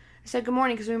janitor. I said good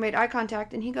morning because we made eye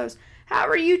contact, and he goes, "How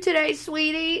are you today,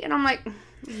 sweetie?" And I'm like,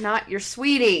 not your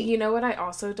sweetie. You know what I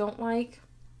also don't like?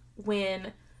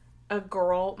 When a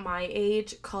girl my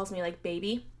age calls me, like,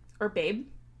 baby or babe.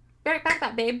 Back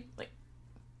that, babe. Like,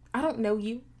 I don't know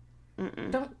you.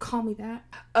 Mm-mm. Don't call me that.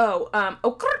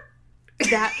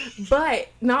 That, but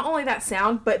not only that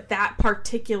sound, but that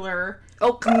particular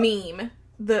meme.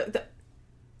 The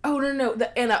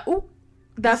Anna. Ooh,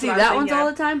 that's that one's all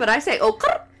the time. But I say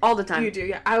all the time. You do,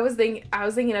 yeah. I was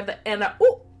thinking of the Anna.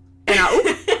 Ooh, Anna.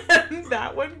 Ooh.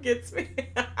 That one gets me.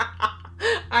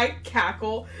 I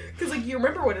cackle because, like, you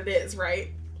remember what it is,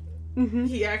 right? Mm-hmm.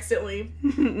 He accidentally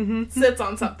sits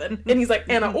on something, and he's like,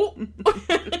 Anna. Ooh.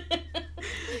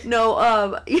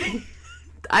 No,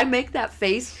 I make that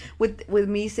face with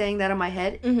me saying that in my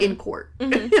head in court.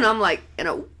 And I'm like,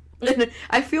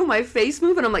 I feel my face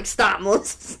move, and I'm like, stop,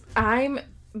 Melissa.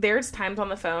 There's times on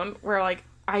the phone where, like,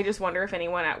 I just wonder if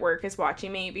anyone at work is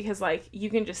watching me, because, like, you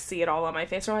can just see it all on my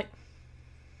face. I'm like,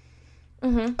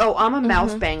 oh, I'm a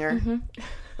mouse banger.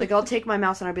 Like, I'll take my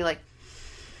mouse and I'll be like,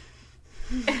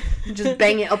 just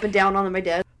bang it up and down on my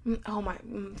desk. Oh, my,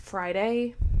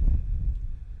 Friday.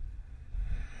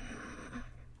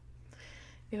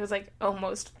 It was, like,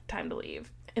 almost time to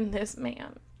leave. And this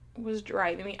man was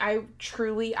driving me. I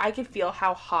could feel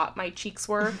how hot my cheeks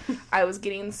were. I was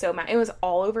getting so mad. It was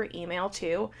all over email,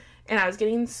 too. And I was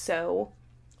getting so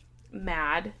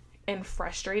mad and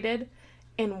frustrated.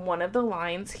 And one of the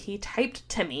lines he typed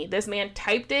to me, this man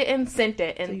typed it and sent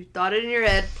it. And so you thought it in your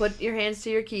head, put your hands to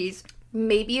your keys.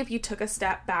 Maybe if you took a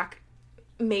step back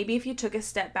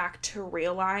to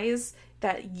realize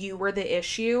that you were the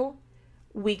issue,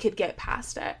 we could get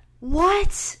past it.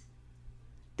 What?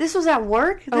 This was at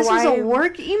work? This was a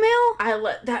work email? I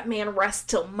let that man rest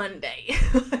till Monday.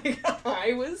 Like,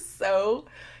 I was so...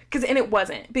 And it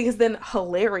wasn't. Because then,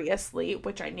 hilariously,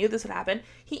 which I knew this would happen,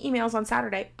 he emails on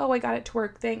Saturday, oh, I got it to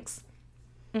work, thanks.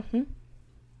 Mm-hmm.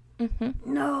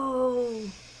 Mm-hmm. No.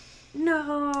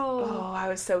 Oh, I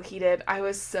was so heated. I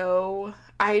was so...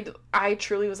 I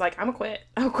truly was like, I'm gonna quit.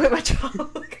 I'll quit my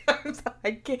job.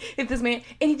 I can't. If this man...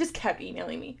 And he just kept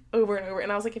emailing me over and over.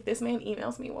 And I was like, if this man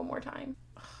emails me one more time...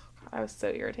 Oh, God, I was so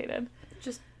irritated.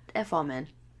 Just F all men.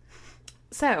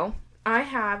 So, I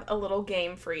have a little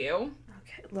game for you.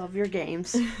 Okay, love your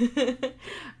games.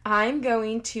 I'm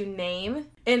going to name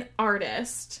an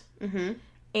artist. Mm-hmm.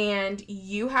 And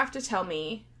you have to tell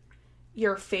me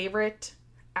your favorite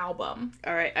album.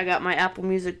 All right, I got my Apple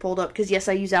Music pulled up because yes,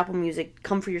 I use Apple Music.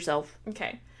 Come for yourself.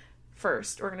 Okay.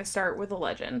 First, we're gonna start with a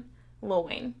legend, Lil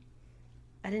Wayne.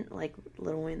 I didn't like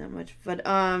Lil Wayne that much, but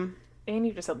And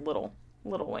you just said Little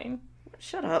Wayne.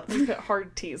 Shut up. You put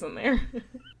hard T's in there.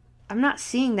 I'm not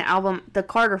seeing the album, the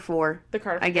Carter 4. The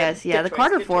Carter 4. I guess, yeah. The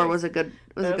Carter 4 was a good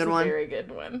one. That was a very good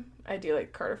one. I do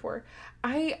like Carter 4.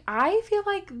 I feel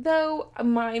like though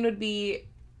mine would be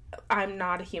I'm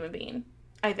Not a Human Being.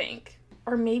 I think.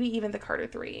 Or maybe even the Carter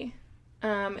 3.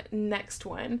 Next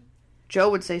one. Joe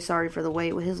would say sorry for the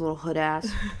wait with his little hood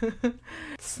ass.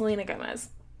 Selena Gomez.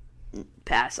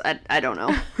 Pass. I don't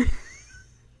know.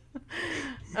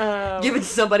 Give it to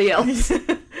somebody else.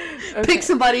 Okay. Pick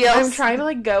somebody else. I'm trying to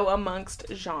like go amongst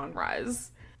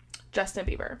genres. Justin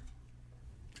Bieber.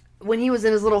 When he was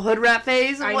in his little hood rap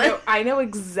phase? I know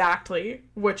exactly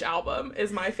which album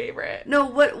is my favorite. No,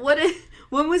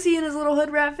 when was he in his little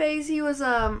hood rap phase? He was,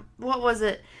 what was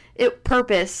it?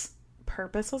 Purpose.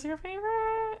 Purpose was your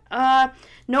favorite?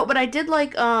 No, but I did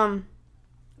like,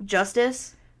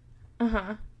 Justice.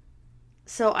 Uh-huh.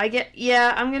 So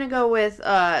I'm gonna go with,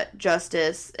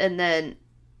 Justice, and then,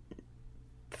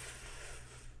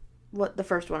 what, the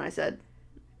first one I said?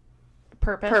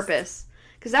 Purpose.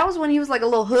 Because that was when he was like a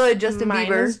little hood Justin Bieber.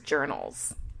 Mine is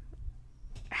Journals.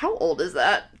 How old is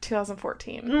that?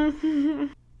 2014. Mm-hmm.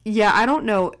 Yeah, I don't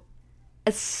know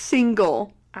a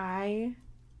single. I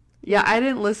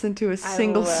didn't listen to a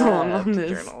single song on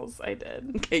this. Journals. I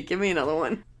did. Okay, give me another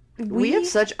one. We have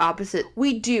such opposite.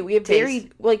 We do. We have taste.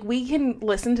 we can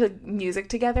listen to music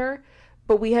together,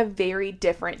 but we have very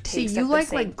different tastes. See, you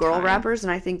like girl time. rappers,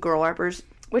 and I think girl rappers.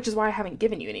 Which is why I haven't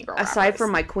given you any girl rappers. Aside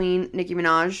from my queen, Nicki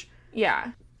Minaj.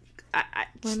 Yeah.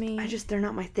 They're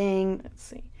not my thing. Let's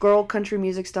see. Girl country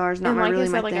music stars, not really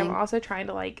my thing. I'm also trying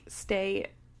to like stay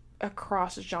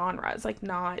across genres, like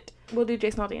not. We'll do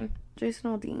Jason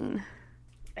Aldean.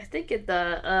 I think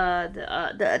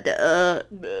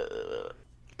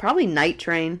probably Night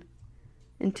Train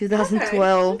in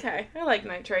 2012. Okay. I like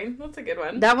Night Train. That's a good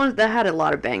one. That had a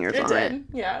lot of bangers on it.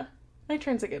 Yeah. Night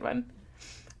Train's a good one.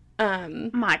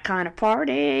 My kind of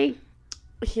party.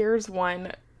 Here's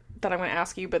one that I'm going to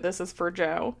ask you, but this is for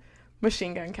Joe.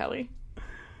 Machine Gun Kelly.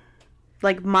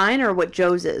 Like mine or what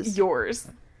Joe's is? Yours.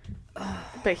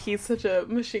 But he's such a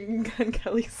Machine Gun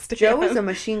Kelly stan. Joe is a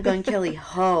Machine Gun Kelly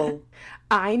hoe.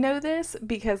 I know this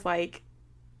because I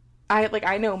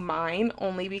know mine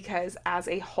only because as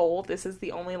a whole, this is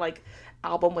the only like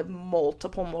album with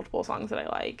multiple songs that I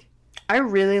like. I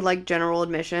really like General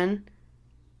Admission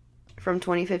from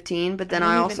 2015, but then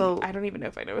I don't even know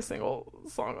if I know a single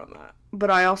song on that.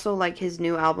 But I also like his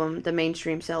new album, The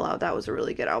Mainstream Sellout. That was a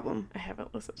really good album. I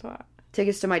haven't listened to that.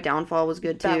 Tickets to My Downfall was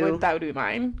good too. That would be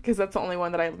mine because that's the only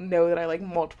one that I know that I like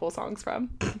multiple songs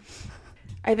from.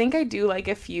 I think I do like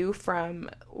a few from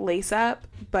Lace Up,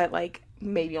 but like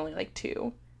maybe only like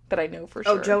 2 that I know for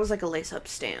sure. Oh, Joe was like a Lace Up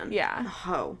stan. Yeah.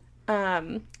 Oh.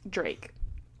 Drake.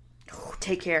 Oh,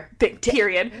 take care.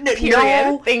 Period.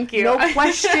 No, thank you. No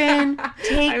question.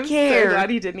 Take care. I'm so glad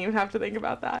he didn't even have to think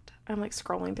about that. I'm like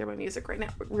scrolling through my music right now.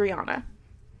 Rihanna.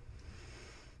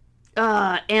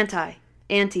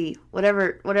 Anti,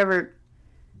 whatever.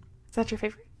 Is that your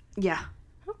favorite? Yeah.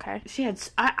 Okay. She had.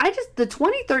 I just the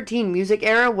 2013 music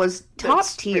era was top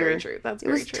tier. Very true. That's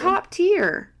very true. It was top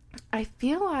tier. I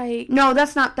feel like no,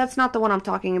 that's not the one I'm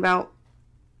talking about.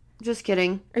 Just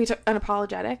kidding. Are you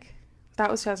Unapologetic? That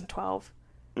was 2012.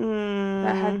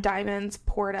 That had Diamonds,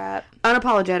 Poured Up.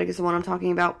 Unapologetic is the one I'm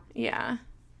talking about. Yeah.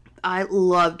 I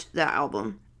loved that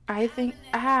album. I think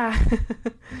I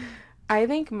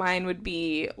think mine would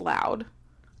be Loud.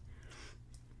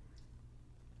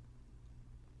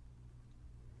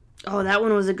 Oh, that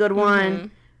one was a good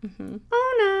one. Mm-hmm. Mm-hmm.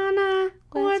 Oh,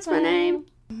 Nana. What's my name?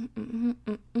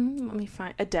 Let me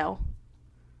find Adele.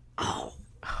 Oh.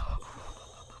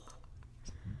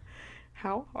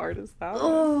 How hard is that?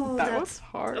 Oh, that was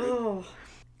hard. Oh.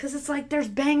 Because it's like there's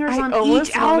bangers on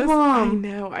each I album.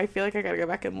 know. I feel like I gotta go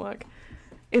back and look.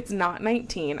 It's not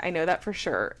 19. I know that for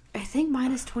sure. I think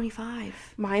mine is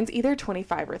 25. Mine's either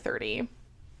 25 or 30.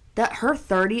 That her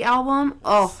 30 album?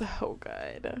 Oh. So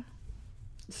good.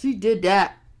 She did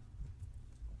that.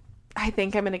 I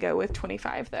think I'm going to go with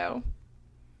 25, though.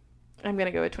 I'm going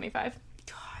to go with 25.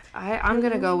 God, I'm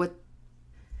going to go with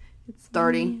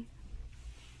 30. Me.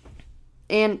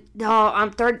 And,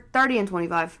 I'm 30 and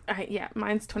 25. Yeah,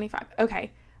 mine's 25.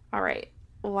 Okay. All right.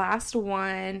 Last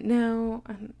one. No.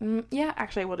 Yeah,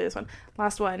 actually, we'll do this one.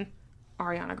 Last one.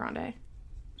 Ariana Grande.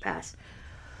 Pass.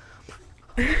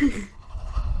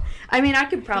 I mean, I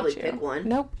could probably pick one.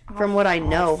 Nope. From what I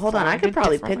know. Hold on. I could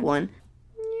probably pick one.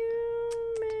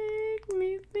 You make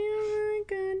me feel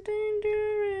like a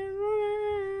dangerous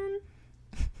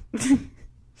woman.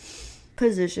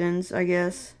 Positions, I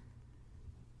guess.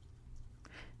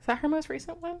 Is that her most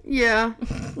recent one? Yeah.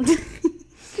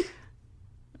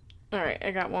 All right,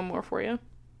 I got one more for you.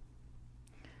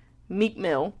 Meek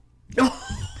Mill.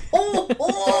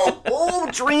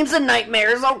 Dreams and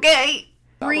Nightmares, okay?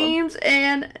 Dreams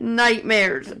and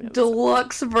Nightmares.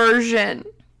 Deluxe version.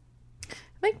 I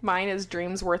think mine is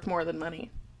Dreams Worth More Than Money.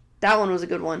 That one was a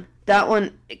good one. That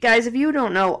one, guys, if you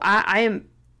don't know, I am...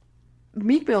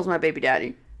 Meek Mill's my baby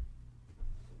daddy.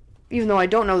 Even though I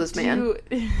don't know this man.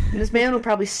 This man would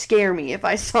probably scare me if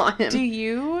I saw him. Do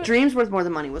you... Dreams Worth More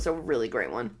Than Money was a really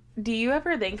great one. Do you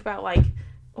ever think about, like,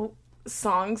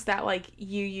 songs that, like,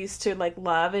 you used to, like,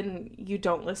 love and you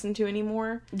don't listen to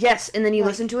anymore? Yes, and then you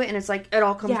listen to it and it's like, it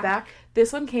all comes back.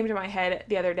 This one came to my head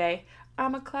the other day.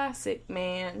 I'm a classic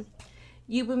man.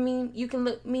 You can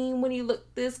look mean when you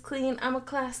look this clean. I'm a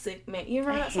classic man. You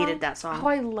remember that song? I hated that song. Oh,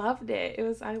 I loved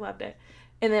it. I loved it.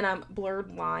 And then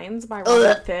Blurred Lines by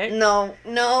Robert Thicke. No.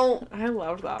 I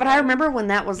loved that But I remember when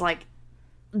that was, like,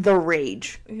 the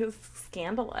rage. It was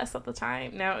scandalous at the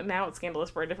time. Now it's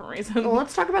scandalous for a different reason. Well,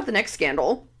 let's talk about the next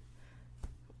scandal.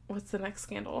 What's the next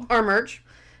scandal? Our merch.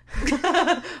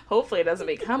 Hopefully it doesn't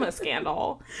become a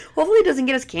scandal. Hopefully it doesn't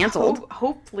get us canceled.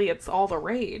 Hopefully it's all the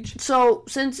rage. So,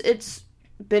 since it's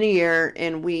been a year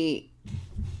and we...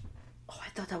 Oh, I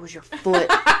thought that was your foot.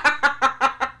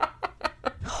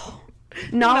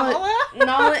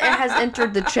 Nala has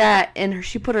entered the chat and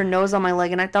she put her nose on my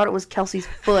leg and I thought it was Kelsey's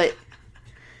foot.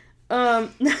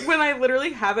 When I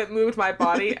literally haven't moved my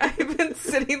body, I've been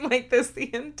sitting like this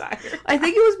the entire time. I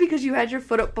think it was because you had your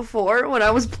foot up before when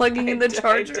I was plugging in the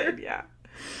charger. I did, yeah.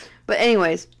 But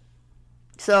anyways,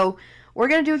 so we're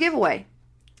going to do a giveaway.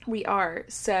 We are.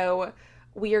 So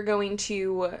we are going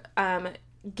to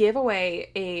give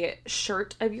away a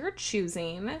shirt of your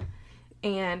choosing.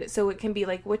 And so it can be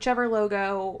like whichever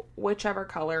logo, whichever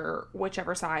color,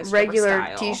 whichever size, regular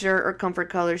style. T-shirt or Comfort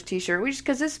Colors T-shirt. We just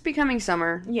because it's becoming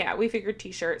summer. Yeah, we figured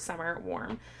T-shirt, summer,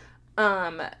 warm.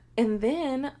 And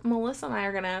then Melissa and I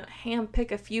are gonna hand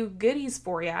pick a few goodies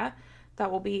for you. That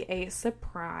will be a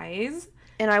surprise.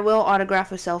 And I will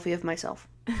autograph a selfie of myself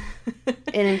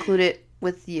and include it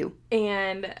with you.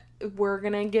 And we're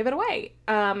gonna give it away.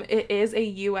 It is a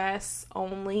U.S.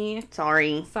 only.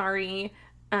 Sorry.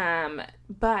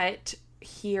 But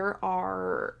here's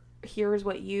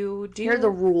what you do. Here are the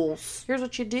rules. Here's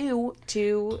what you do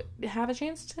to have a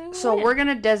chance to So win. We're going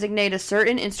to designate a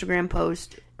certain Instagram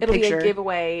post. It'll be a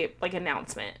giveaway, like,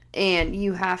 announcement. And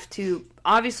you have to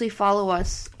obviously follow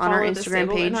us on our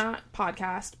Instagram page.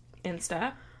 Podcast,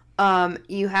 Insta.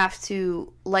 You have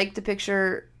to like the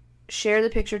picture, share the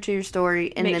picture to your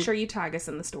story. And Make sure you tag us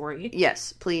in the story.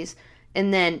 Yes, please.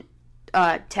 And then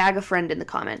tag a friend in the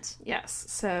comments. Yes.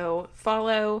 So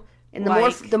follow. And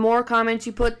the more comments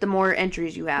you put, the more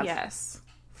entries you have. Yes.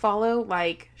 Follow,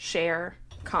 like, share,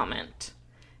 comment.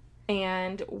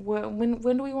 And when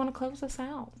do we want to close this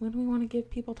out? When do we want to give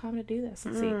people time to do this?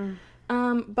 Let's see.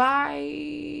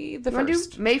 By the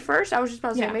 1st. May 1st? I was just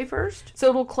about to say May 1st. So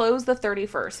it'll close the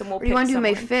 31st, and we'll. Or you want to do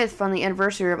May 5th on the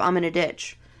anniversary of I'm in a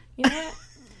Ditch? You know what?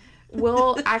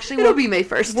 We'll actually. It'll be May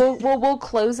 1st. We'll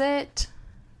close it.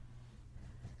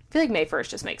 I feel like May 1st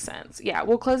just makes sense. Yeah,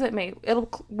 we'll close it May.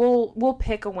 We'll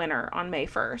pick a winner on May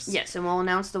 1st. Yes, and we'll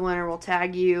announce the winner. We'll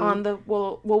tag you on the.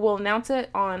 We'll announce it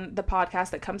on the podcast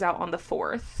that comes out on the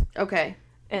 4th. Okay.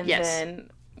 And then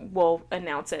we'll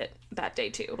announce it that day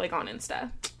too, like on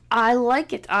Insta. I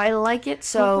like it.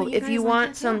 So if you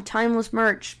want some timeless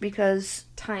merch, because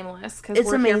we're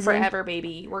amazing. Here forever,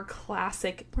 baby. We're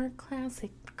classic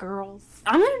girls.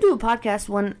 I'm gonna do a podcast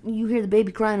when you hear the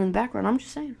baby crying in the background. I'm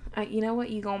just saying. You know what?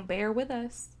 You gonna bear with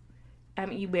us. I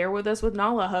mean, you bear with us with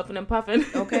Nala huffing and puffing.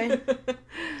 Okay.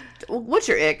 What's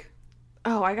your ick?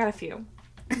 Oh, I got a few.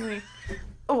 Let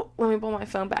me pull my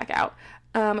phone back out.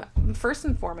 First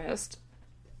and foremost,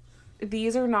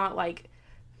 these are not, like,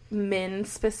 men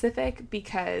specific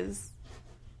because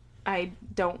I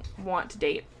don't want to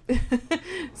date.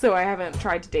 So I haven't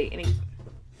tried to date any.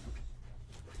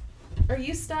 Are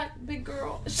you stuck, big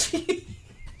girl? She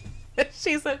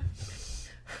said,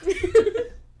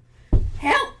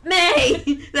 help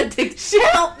me!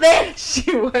 Help me!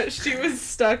 She was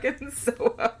stuck and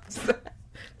so upset.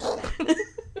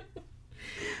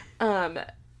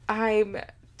 I'm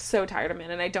so tired of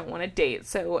men and I don't want to date,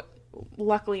 so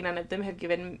luckily none of them have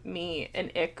given me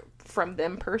an ick from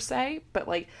them per se, but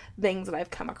like things that I've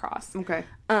come across. Okay.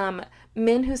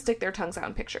 Men who stick their tongues out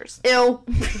in pictures. Ew.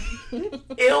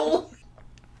 Ew.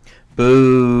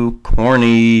 Boo,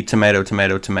 corny, tomato,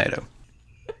 tomato, tomato.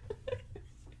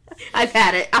 I've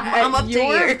had it. I'm up to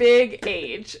your here. big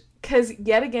age. Because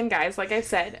yet again, guys, like I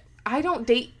said, I don't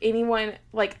date anyone.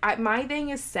 Like, my thing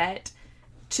is set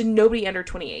to nobody under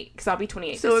 28, because I'll be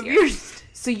 28 this year.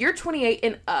 So you're 28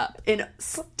 and up, and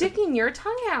sticking your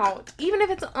tongue out, even if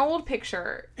it's an old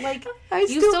picture, like,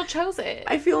 you still chose it.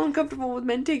 I feel uncomfortable with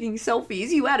men taking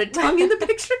selfies. You had a tongue in the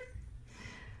picture?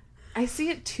 I see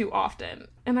it too often,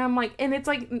 and I'm like, and it's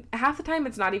like, half the time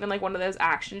it's not even like one of those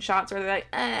action shots where they're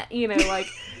like, you know, like,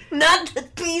 not the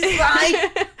peace sign.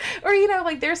 Or, you know,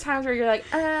 like, there's times where you're like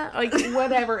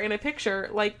whatever in a picture,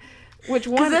 like, which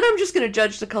one? Because then I'm just going to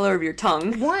judge the color of your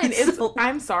tongue. One, is,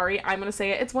 I'm sorry, I'm going to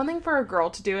say it. It's one thing for a girl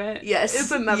to do it. Yes.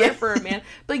 It's another for a man.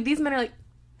 But, like, these men are like...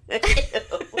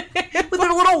 with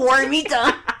their little wormy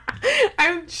tongue.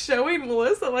 I'm showing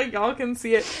Melissa, like, y'all can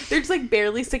see it. They're just, like,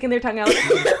 barely sticking their tongue out. Like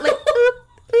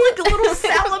a little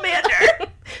salamander.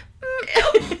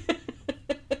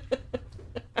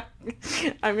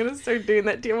 I'm going to start doing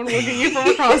that, too. I'm going to look at you from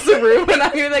across the room, and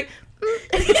I'm going to be like...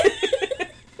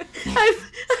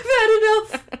 I've had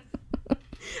enough.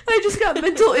 I just got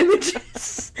mental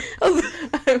images of...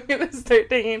 I'm gonna start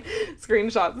taking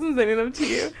screenshots and sending them to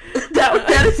you.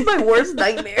 That is my worst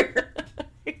nightmare.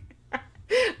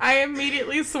 I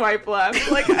immediately swipe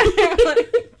left. Like, I'm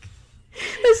like,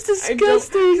 that's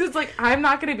disgusting. It's like, I'm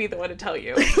not gonna be the one to tell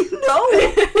you.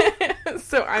 No.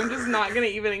 So I'm just not gonna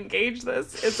even engage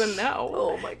this. It's a no.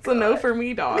 Oh my god. It's a no for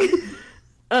me, dog.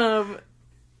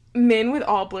 Men with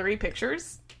all blurry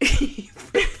pictures.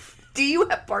 Do you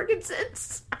have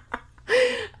Parkinson's?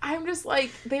 I'm just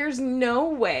like, there's no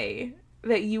way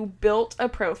that you built a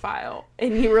profile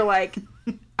and you were like,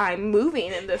 I'm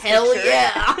moving in this Hell picture.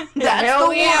 Yeah. That's Hell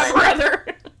the yeah, one.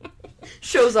 brother.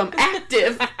 Shows I'm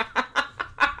active.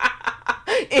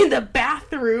 In the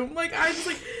bathroom. Like, I'm just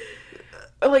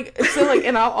like, so, like,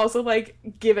 and I'll also, like,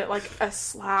 give it, like, a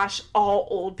 / all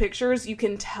old pictures. You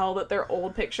can tell that they're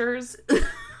old pictures.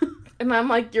 And I'm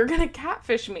like, you're gonna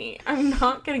catfish me. I'm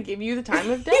not gonna give you the time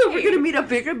of day. We're gonna meet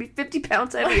up. You're gonna be 50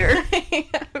 pounds heavier.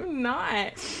 I'm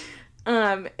not.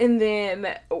 And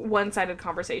then one-sided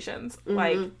conversations. Mm-hmm.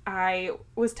 Like, I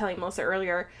was telling Melissa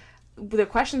earlier, the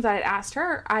questions that I asked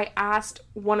her, I asked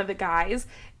one of the guys,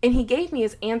 and he gave me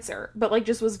his answer, but, like,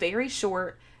 just was very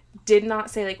short, did not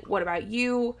say, like, what about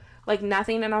you? Like,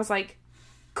 nothing. And I was like,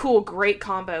 cool, great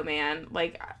combo, man.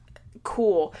 Like,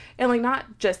 cool. And, like,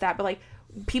 not just that, but, like,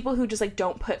 people who just, like,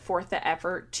 don't put forth the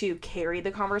effort to carry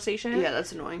the conversation. Yeah,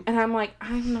 that's annoying. And I'm like,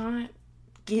 I'm not,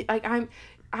 like,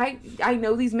 I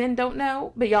know these men don't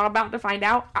know, but y'all about to find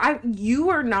out.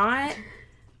 You are not,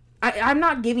 I'm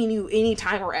not giving you any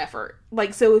time or effort.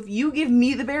 Like, so if you give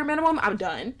me the bare minimum, I'm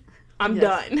done. I'm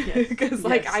done. Because,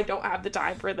 like, I don't have the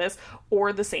time for this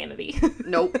or the sanity.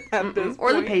 Nope.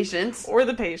 Or the patience. Or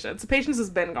the patience. The patience has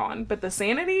been gone, but the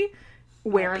sanity,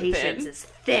 wearing thin. Patience is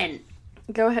thin.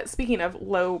 Go ahead. Speaking of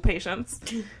low patience,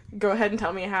 go ahead and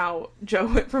tell me how Joe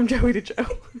went from Joey to Joe.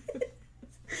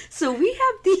 So we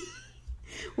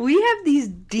have these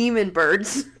demon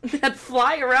birds that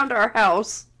fly around our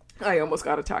house. I almost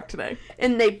got attacked today.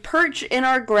 And they perch in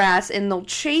our grass and they'll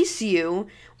chase you,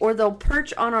 or they'll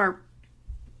perch on our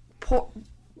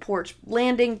porch,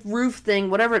 landing, roof thing,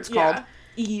 whatever it's called.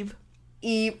 Eve.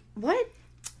 What?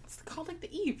 It's called, like,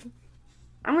 the eave.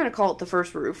 I'm going to call it the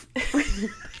first roof.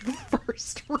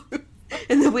 First roof.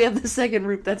 And then we have the second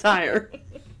roof that's higher.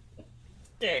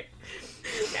 Okay.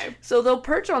 So they'll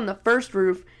perch on the first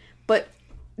roof, but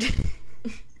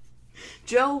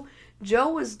Joe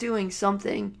was doing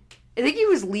something. I think he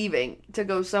was leaving to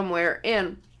go somewhere,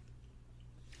 and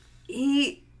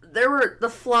the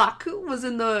flock was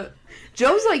in the...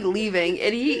 Joe's, like, leaving,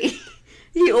 and he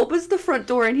opens the front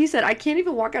door and he said, I can't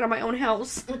even walk out of my own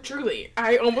house. Truly.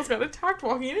 I almost got attacked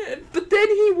walking in. But then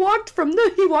he walked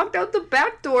out the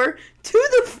back door to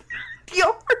the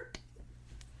yard.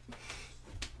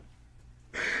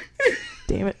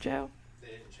 Damn it, Joe. They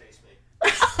didn't chase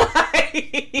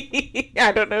me.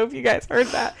 I don't know if you guys heard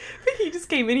that. But He just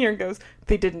came in here and goes,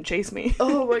 they didn't chase me.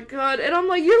 Oh my god. And I'm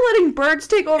like, you're letting birds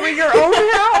take over your own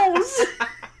house.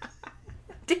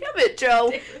 Damn it,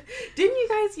 Joe. Didn't you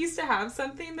guys used to have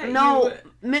something that No,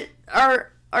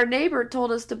 our neighbor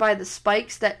told us to buy the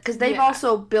spikes that, because they've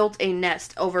also built a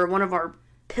nest over one of our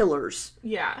pillars.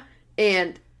 Yeah.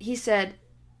 And he said,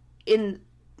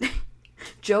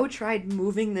 Joe tried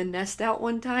moving the nest out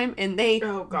one time, and they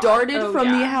darted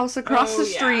from the house across the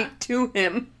street to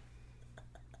him.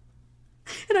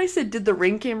 And I said, did the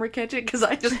Ring camera catch it? Because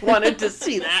I just wanted to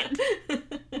see that.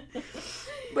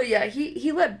 But yeah,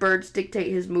 he let birds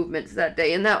dictate his movements that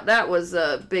day, and that was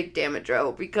a big damage,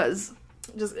 Joe, because...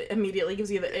 Just immediately gives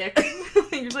you the ick.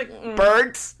 You're just like,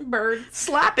 birds.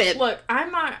 Slap it. Look, I'm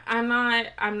not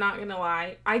gonna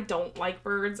lie. I don't like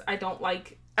birds. I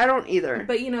don't either.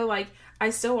 But like,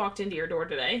 I still walked into your door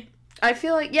today. I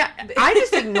feel like, I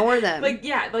just ignore them.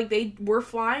 Like they were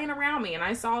flying around me and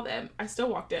I saw them. I still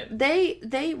walked in.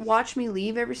 They watch me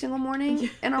leave every single morning,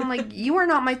 and I'm like, you are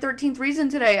not my 13th reason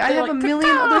today. I have a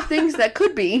million other things that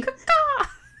could be.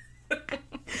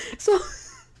 So,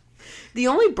 the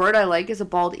only bird I like is a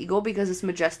bald eagle because it's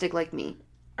majestic like me.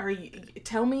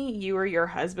 Tell me you are your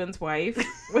husband's wife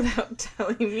without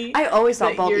telling me. I always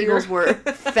thought bald eagles were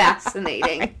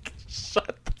fascinating.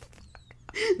 Shut the fuck.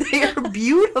 They are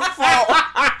beautiful.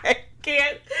 I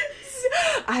can't.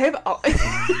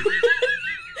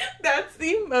 That's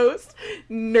the most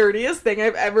nerdiest thing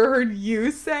I've ever heard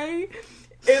you say.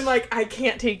 And I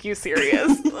can't take you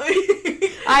serious.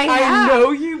 I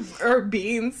know you are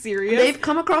being serious. They've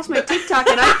come across my TikTok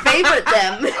and I favorite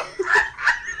them.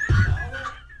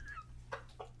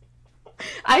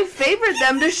 I favored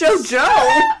them to show Joe.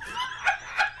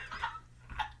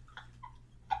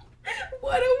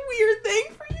 What a weird thing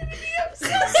for you to be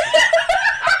obsessed with.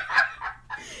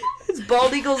 It's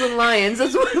bald eagles and lions.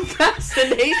 That's what a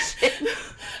fascination.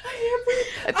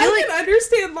 I can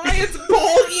understand lions,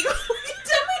 bald eagle.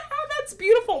 Tell me how that's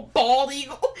beautiful, bald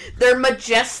eagle. They're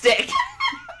majestic.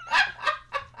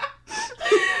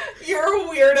 You're a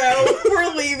weirdo.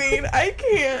 We're leaving. I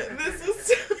can't. This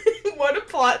is what a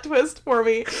plot twist for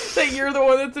me. That you're the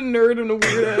one that's a nerd and a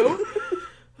weirdo.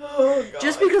 Oh, God.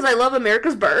 Just because I love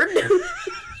America's bird?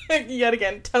 Yet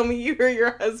again, tell me you're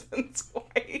your husband's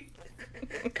wife.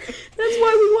 That's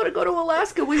why we want to go to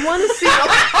Alaska. We want to see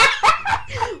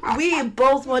we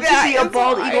both want to see a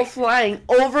bald eagle flying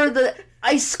over the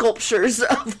ice sculptures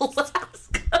of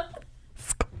Alaska.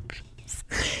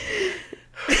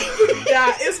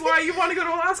 That is why you want to go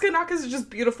to Alaska, not because it's just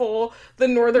beautiful, the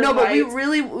northern lights. No, but we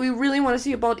really want to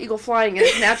see a bald eagle flying in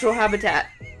its natural habitat.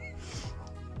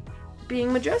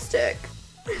 Being majestic.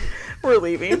 We're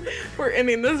leaving. We're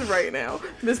ending this right now.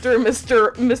 Mr. and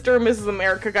Mrs.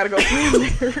 America gotta go plan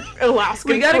their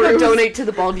Alaskan We gotta cruise. go donate to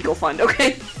the Bald Eagle Fund,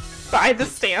 okay? Buy the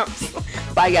stamps.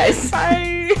 Bye, guys.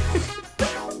 Bye.